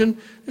function.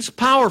 It's a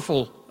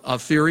powerful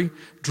theory.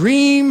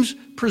 Dreams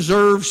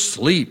preserve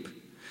sleep,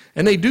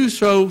 and they do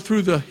so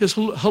through his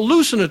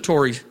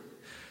hallucinatory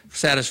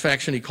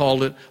satisfaction, he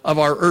called it, of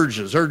our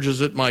urges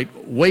that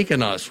might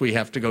waken us. We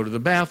have to go to the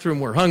bathroom,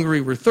 we're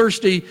hungry, we're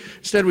thirsty.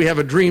 Instead, we have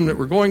a dream that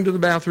we're going to the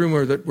bathroom,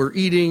 or that we're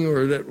eating,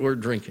 or that we're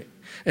drinking.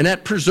 and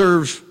that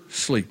preserves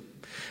sleep.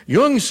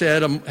 Jung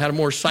had a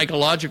more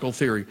psychological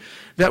theory,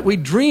 that we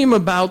dream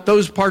about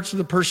those parts of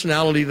the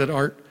personality that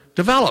aren't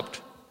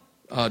developed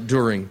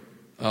during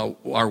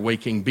our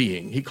waking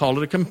being. He called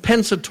it a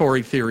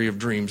compensatory theory of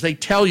dreams. They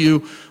tell you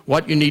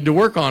what you need to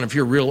work on. If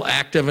you're real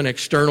active and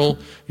external,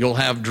 you'll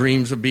have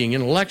dreams of being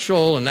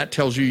intellectual, and that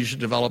tells you should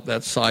develop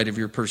that side of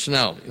your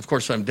personality. Of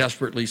course, I'm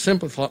desperately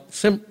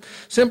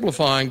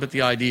simplifying, but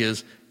the idea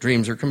is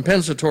dreams are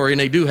compensatory, and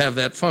they do have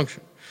that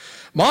function.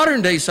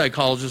 Modern-day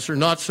psychologists are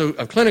not so,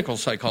 clinical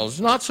psychologists,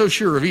 not so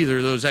sure of either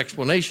of those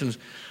explanations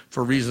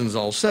for reasons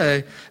I'll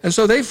say, and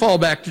so they fall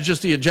back to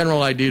just the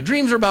general idea.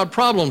 Dreams are about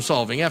problem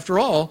solving. After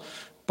all,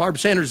 Barb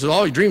Sanders has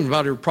always dreamed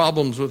about her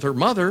problems with her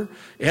mother.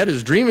 Ed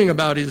is dreaming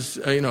about his,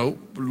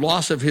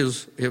 loss of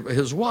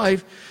his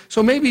wife.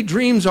 So maybe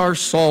dreams are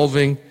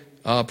solving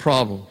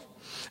problems.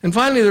 And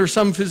finally, there are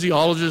some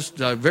physiologists,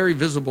 very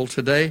visible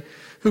today,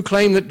 who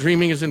claim that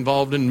dreaming is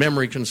involved in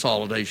memory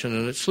consolidation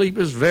and that sleep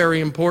is very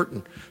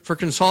important for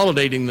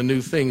consolidating the new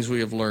things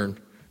we have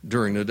learned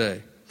during the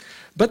day.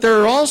 But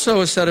there are also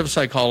a set of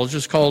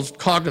psychologists called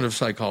cognitive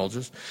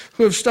psychologists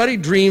who have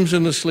studied dreams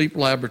in the sleep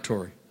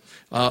laboratory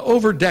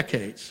over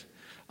decades.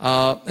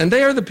 And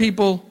they are the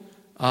people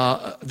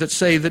that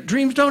say that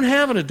dreams don't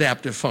have an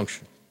adaptive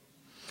function.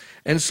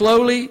 And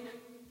slowly,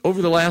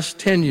 over the last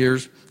 10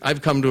 years,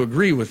 I've come to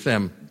agree with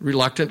them,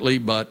 reluctantly,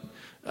 but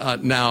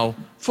now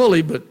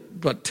fully,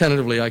 but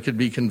tentatively I could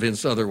be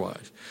convinced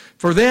otherwise.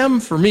 For them,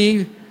 for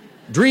me,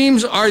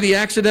 dreams are the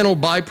accidental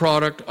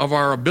byproduct of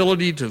our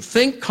ability to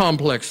think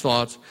complex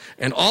thoughts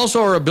and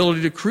also our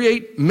ability to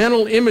create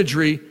mental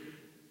imagery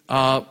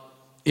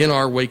in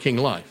our waking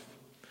life.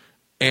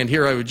 And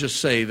here I would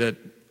just say that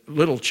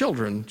little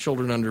children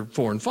under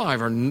 4 and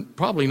 5, are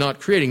probably not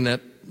creating that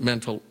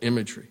mental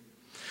imagery.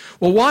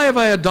 Well, why have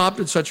I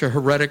adopted such a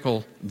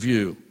heretical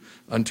view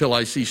until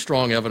I see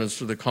strong evidence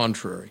to the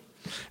contrary?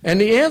 And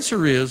the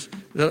answer is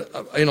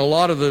that in a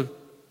lot of the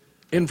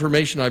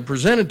information I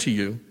presented to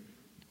you,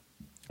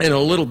 and a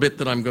little bit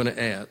that I'm going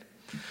to add.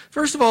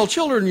 First of all,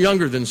 children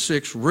younger than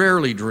 6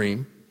 rarely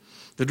dream.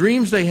 The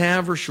dreams they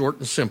have are short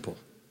and simple,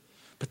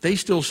 but they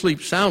still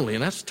sleep soundly,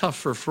 and that's tough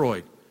for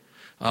Freud.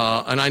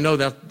 And I know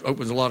that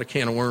opens a lot of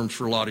can of worms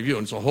for a lot of you,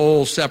 and it's a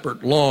whole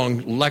separate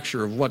long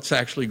lecture of what's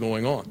actually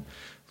going on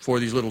for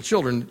these little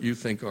children you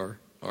think are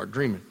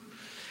dreaming.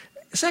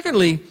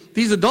 Secondly,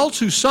 these adults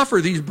who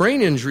suffer these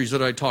brain injuries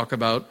that I talk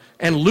about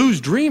and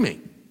lose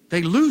dreaming,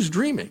 they lose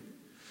dreaming,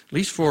 at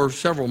least for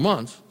several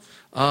months,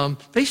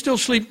 they still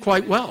sleep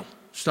quite well.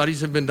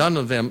 Studies have been done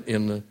of them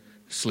in the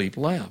sleep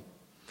lab.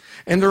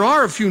 And there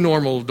are a few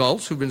normal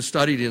adults who've been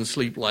studied in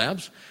sleep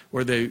labs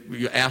where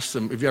you ask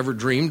them, have you ever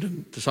dreamed?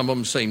 And some of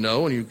them say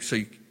no, and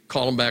you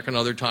call them back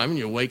another time and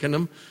you awaken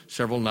them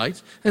several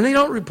nights, and they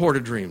don't report a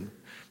dream.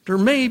 There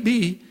may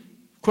be,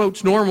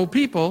 quotes, normal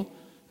people,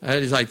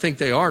 as I think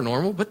they are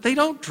normal, but they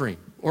don't dream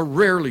or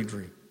rarely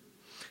dream.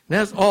 And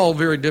that's all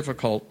very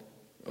difficult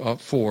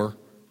for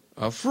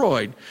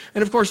Freud.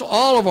 And of course,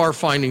 all of our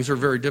findings are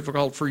very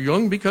difficult for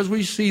Jung because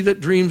we see that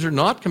dreams are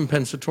not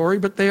compensatory,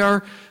 but they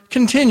are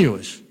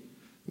continuous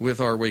with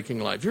our waking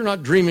life. You're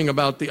not dreaming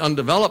about the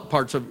undeveloped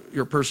parts of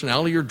your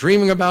personality. You're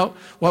dreaming about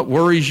what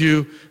worries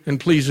you and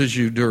pleases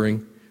you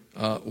during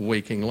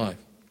waking life.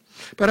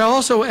 But I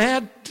also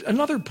add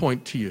another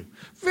point to you.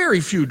 Very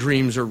few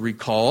dreams are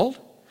recalled,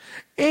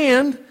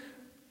 and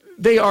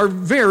they are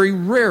very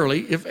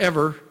rarely, if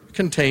ever,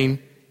 contain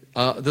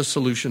the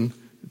solution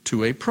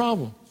to a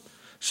problem.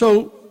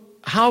 So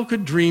how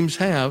could dreams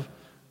have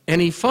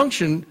any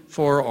function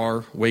for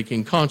our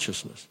waking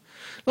consciousness?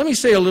 Let me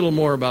say a little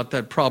more about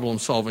that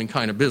problem-solving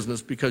kind of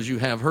business because you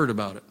have heard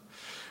about it.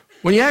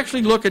 When you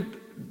actually look at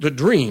the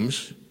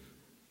dreams,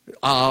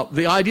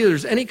 the idea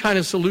there's any kind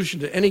of solution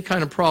to any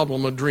kind of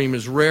problem, a dream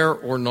is rare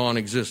or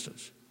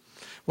non-existent.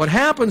 What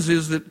happens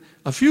is that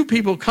a few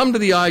people come to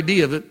the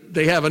idea that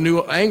they have a new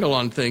angle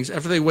on things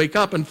after they wake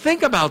up and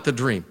think about the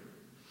dream,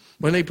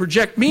 when they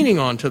project meaning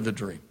onto the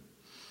dream.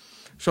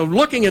 So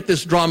looking at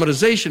this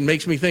dramatization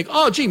makes me think,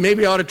 oh, gee,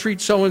 maybe I ought to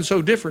treat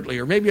so-and-so differently,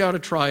 or maybe I ought to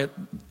try it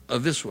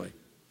this way.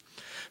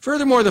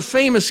 Furthermore, the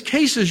famous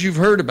cases you've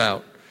heard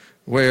about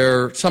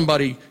where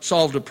somebody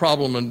solved a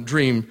problem in a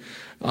dream,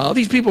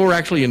 these people were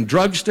actually in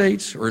drug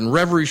states or in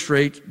reverie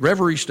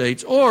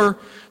states, or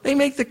they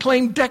make the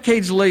claim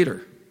decades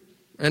later,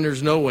 and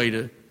there's no way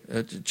to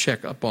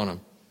check up on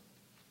them.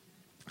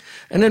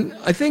 And then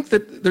I think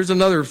that there's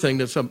another thing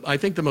that's, I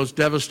think, the most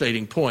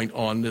devastating point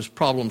on this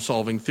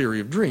problem-solving theory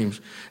of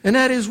dreams, and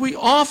that is we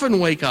often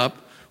wake up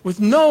with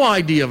no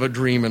idea of a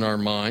dream in our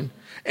mind,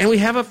 and we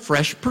have a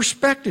fresh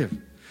perspective.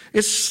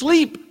 It's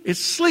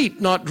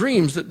sleep, not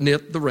dreams, that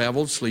knit the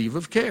raveled sleeve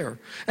of care,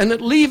 and that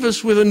leave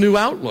us with a new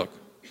outlook,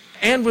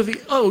 and with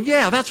the, oh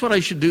yeah, that's what I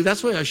should do,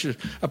 that's the way I should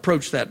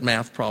approach that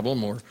math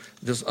problem or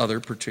this other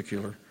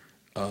particular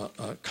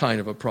kind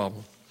of a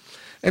problem.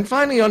 And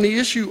finally, on the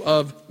issue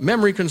of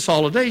memory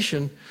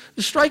consolidation,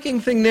 the striking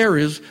thing there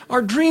is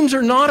our dreams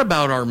are not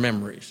about our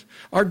memories.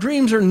 Our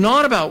dreams are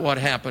not about what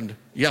happened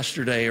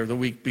yesterday or the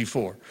week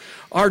before.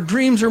 Our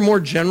dreams are more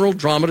general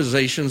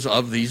dramatizations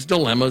of these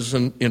dilemmas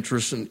and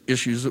interests and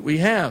issues that we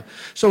have.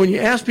 So when you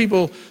ask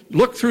people,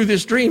 look through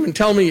this dream and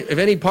tell me if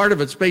any part of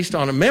it's based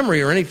on a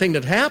memory or anything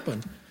that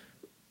happened,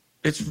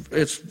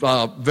 it's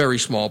a very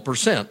small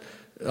percent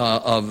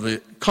of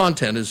the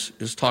content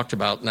is talked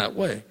about in that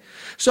way.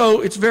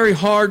 So it's very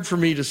hard for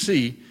me to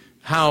see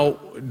how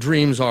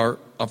dreams are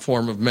a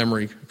form of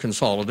memory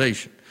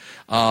consolidation.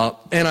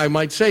 And I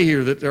might say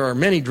here that there are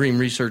many dream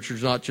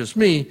researchers, not just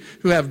me,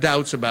 who have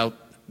doubts about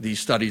these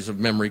studies of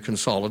memory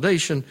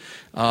consolidation,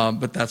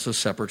 but that's a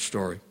separate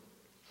story.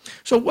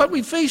 So what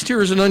we faced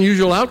here is an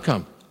unusual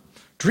outcome.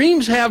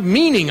 Dreams have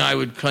meaning, I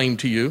would claim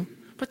to you,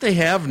 but they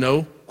have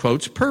no,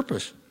 quotes,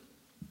 purpose.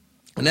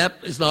 And that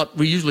is not,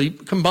 we usually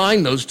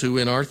combine those two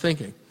in our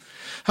thinking.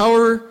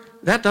 However,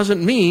 that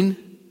doesn't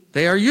mean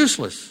they are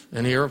useless.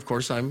 And here, of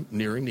course, I'm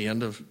nearing the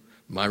end of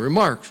my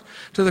remarks.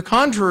 To the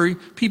contrary,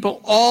 people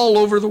all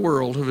over the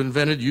world have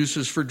invented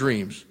uses for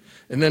dreams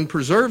and then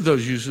preserved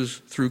those uses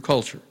through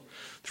culture,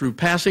 through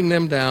passing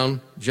them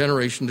down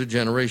generation to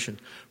generation,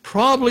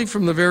 probably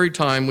from the very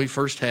time we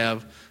first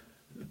had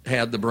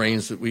the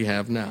brains that we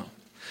have now.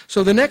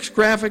 So the next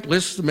graphic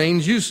lists the main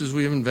uses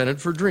we have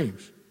invented for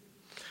dreams.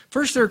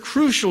 First, they're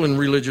crucial in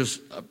religious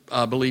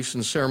beliefs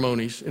and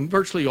ceremonies in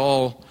virtually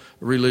all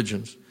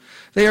religions.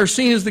 They are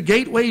seen as the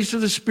gateways to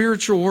the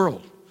spiritual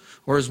world,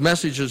 or as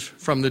messages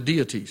from the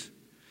deities.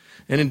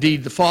 And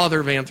indeed, the father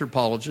of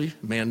anthropology,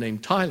 a man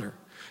named Tyler,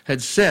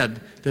 had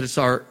said that it's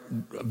our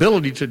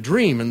ability to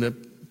dream and the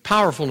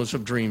powerfulness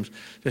of dreams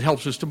that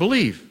helps us to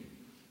believe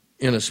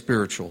in a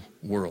spiritual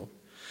world.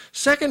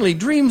 Secondly,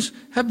 dreams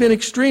have been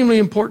extremely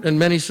important in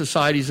many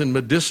societies in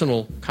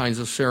medicinal kinds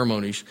of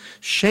ceremonies.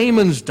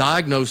 Shamans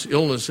diagnose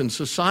illness in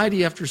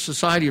society after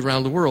society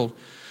around the world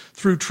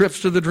through trips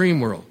to the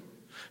dream world.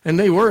 And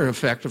they were, in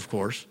effect, of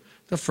course,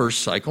 the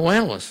first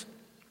psychoanalysts.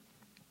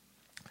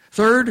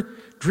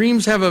 Third,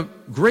 dreams have a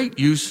great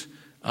use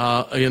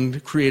in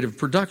creative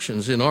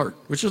productions, in art,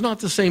 which is not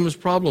the same as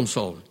problem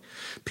solving.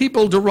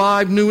 People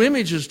derive new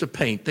images to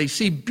paint. They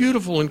see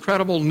beautiful,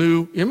 incredible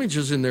new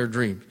images in their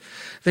dreams.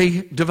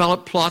 They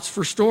develop plots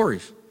for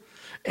stories.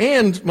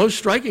 And most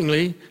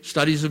strikingly,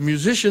 studies of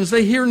musicians,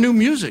 they hear new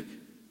music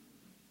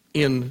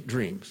in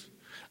dreams.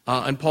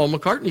 And Paul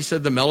McCartney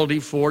said the melody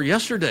for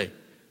Yesterday,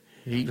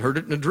 he heard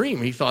it in a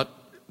dream. He thought,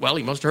 well,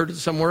 he must have heard it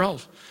somewhere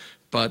else.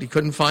 But he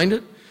couldn't find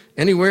it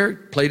anywhere,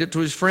 played it to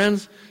his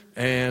friends,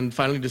 and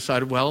finally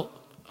decided, well,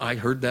 I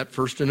heard that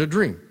first in a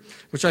dream,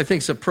 which I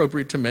think is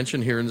appropriate to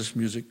mention here in this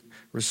music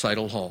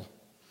recital hall.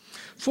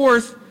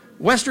 Fourth,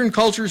 Western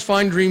cultures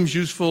find dreams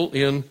useful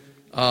in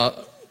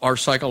our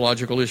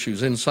psychological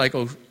issues, in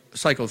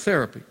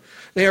psychotherapy.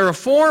 They are a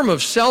form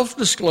of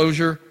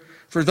self-disclosure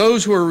for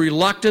those who are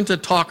reluctant to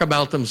talk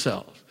about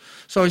themselves.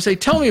 So I say,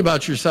 tell me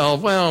about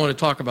yourself. Well, I want to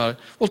talk about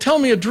it. Well, tell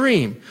me a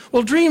dream.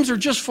 Well, dreams are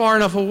just far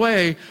enough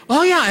away.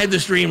 Oh, yeah, I had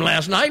this dream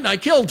last night and I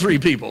killed 3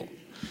 people.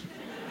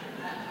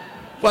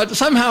 But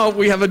somehow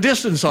we have a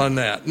distance on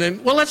that. And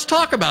then, well, let's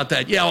talk about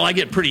that. Yeah, well, I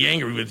get pretty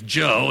angry with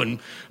Joe and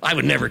I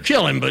would never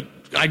kill him, but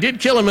I did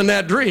kill him in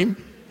that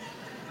dream.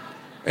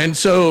 And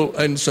so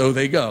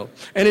they go.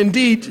 And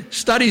indeed,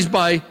 studies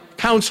by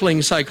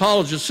counseling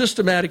psychologists,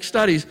 systematic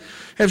studies,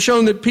 have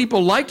shown that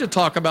people like to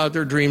talk about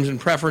their dreams in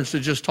preference to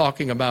just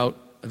talking about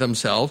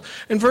themselves.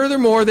 And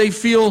furthermore, they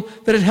feel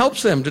that it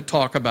helps them to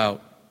talk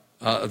about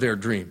their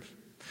dreams.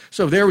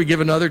 So there we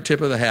give another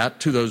tip of the hat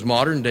to those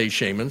modern-day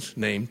shamans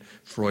named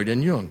Freud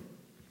and Jung.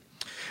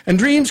 And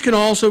dreams can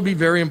also be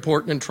very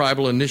important in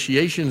tribal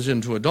initiations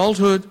into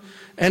adulthood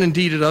and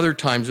indeed at other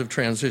times of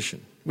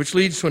transition, which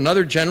leads to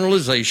another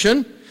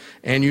generalization,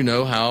 and you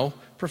know how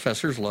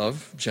professors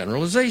love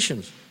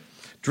generalizations.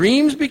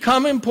 Dreams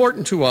become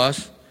important to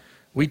us.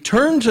 We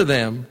turn to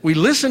them, we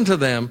listen to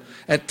them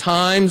at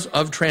times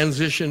of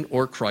transition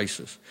or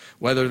crisis,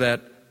 whether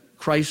that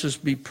crisis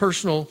be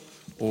personal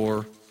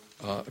or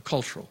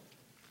cultural.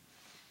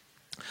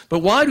 But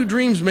why do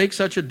dreams make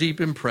such a deep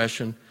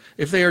impression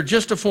if they are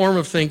just a form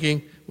of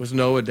thinking with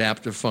no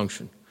adaptive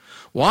function?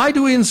 Why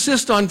do we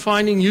insist on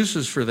finding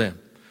uses for them?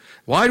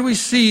 Why do we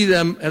see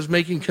them as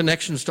making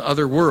connections to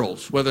other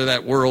worlds, whether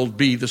that world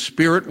be the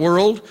spirit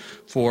world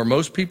for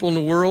most people in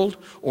the world,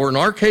 or in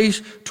our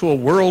case, to a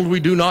world we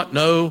do not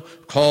know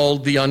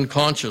called the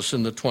unconscious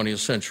in the 20th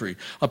century,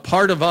 a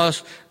part of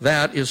us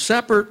that is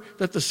separate,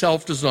 that the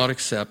self does not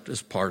accept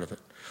as part of it?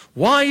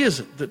 Why is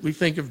it that we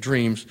think of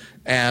dreams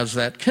as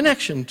that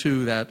connection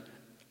to that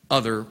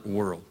other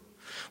world?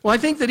 Well, I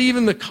think that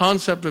even the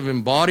concept of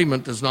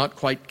embodiment does not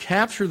quite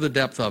capture the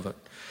depth of it.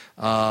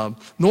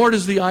 Nor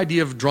does the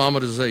idea of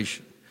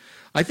dramatization.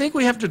 I think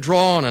we have to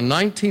draw on a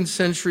 19th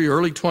century,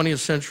 early 20th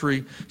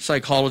century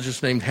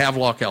psychologist named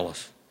Havelock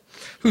Ellis,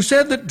 who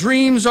said that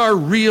dreams are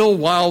real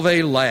while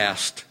they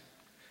last.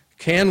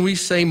 Can we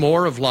say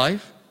more of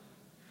life?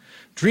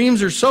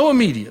 Dreams are so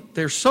immediate,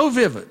 they're so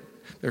vivid,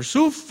 they're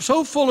so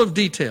full of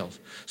details,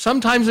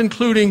 sometimes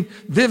including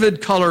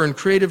vivid color and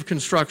creative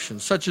construction,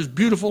 such as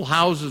beautiful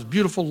houses,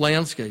 beautiful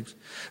landscapes.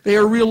 They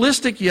are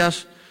realistic,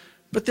 yes,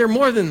 but they're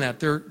more than that.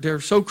 They're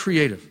so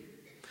creative.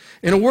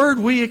 In a word,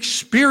 we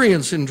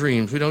experience in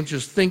dreams. We don't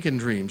just think in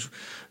dreams.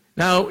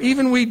 Now,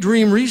 even we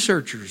dream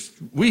researchers,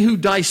 we who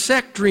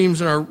dissect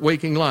dreams in our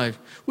waking life,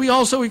 we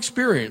also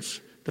experience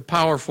the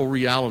powerful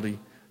reality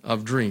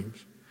of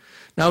dreams.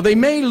 Now, they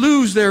may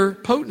lose their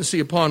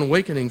potency upon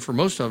awakening for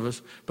most of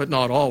us, but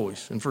not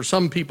always. And for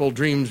some people,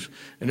 dreams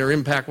and their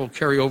impact will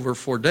carry over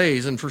for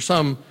days, and for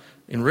some,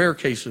 in rare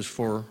cases,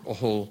 for a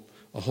whole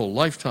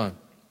lifetime.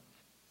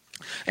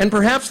 And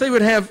perhaps they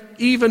would have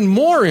even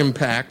more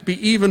impact,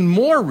 be even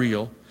more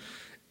real,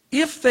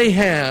 if they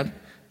had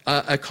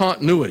a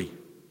continuity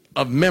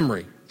of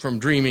memory from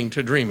dreaming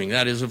to dreaming.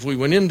 That is, if we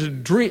went into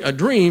a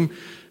dream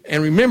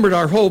and remembered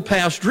our whole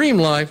past dream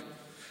life,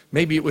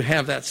 maybe it would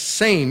have that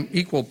same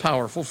equal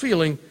powerful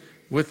feeling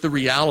with the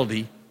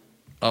reality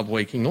of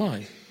waking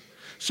life.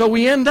 So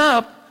we end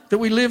up that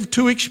we live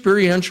two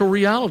experiential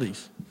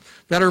realities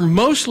that are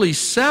mostly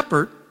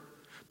separate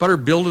but are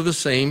built of the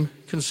same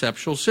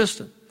conceptual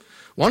system.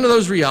 One of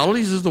those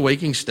realities is the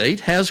waking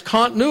state has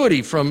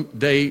continuity from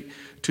day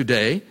to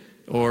day,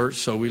 or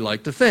so we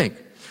like to think.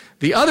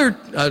 The other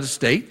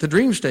state, the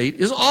dream state,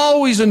 is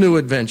always a new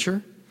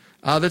adventure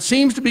that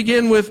seems to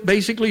begin with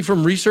basically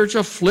from research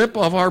a flip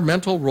of our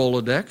mental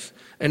Rolodex,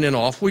 and then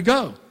off we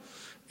go.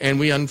 And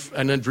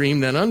a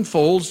dream then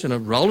unfolds in a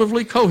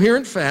relatively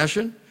coherent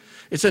fashion.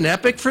 It's an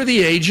epic for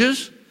the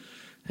ages,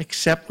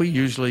 except we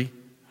usually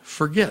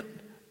forget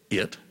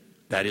it.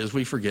 That is,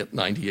 we forget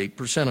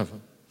 98% of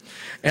them.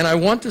 And I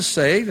want to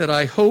say that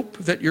I hope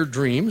that your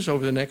dreams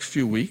over the next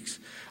few weeks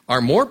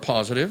are more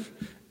positive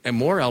and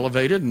more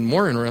elevated and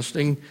more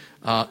interesting,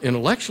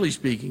 intellectually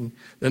speaking,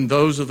 than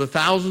those of the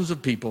thousands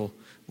of people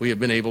we have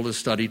been able to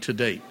study to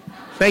date.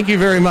 Thank you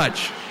very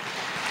much.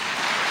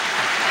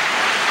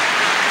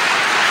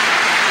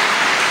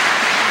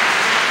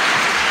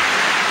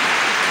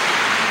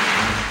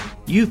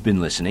 You've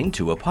been listening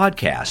to a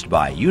podcast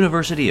by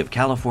University of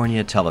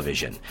California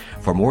Television.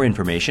 For more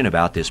information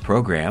about this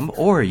program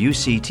or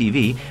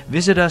UCTV,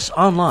 visit us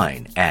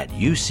online at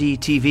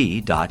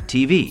uctv.tv.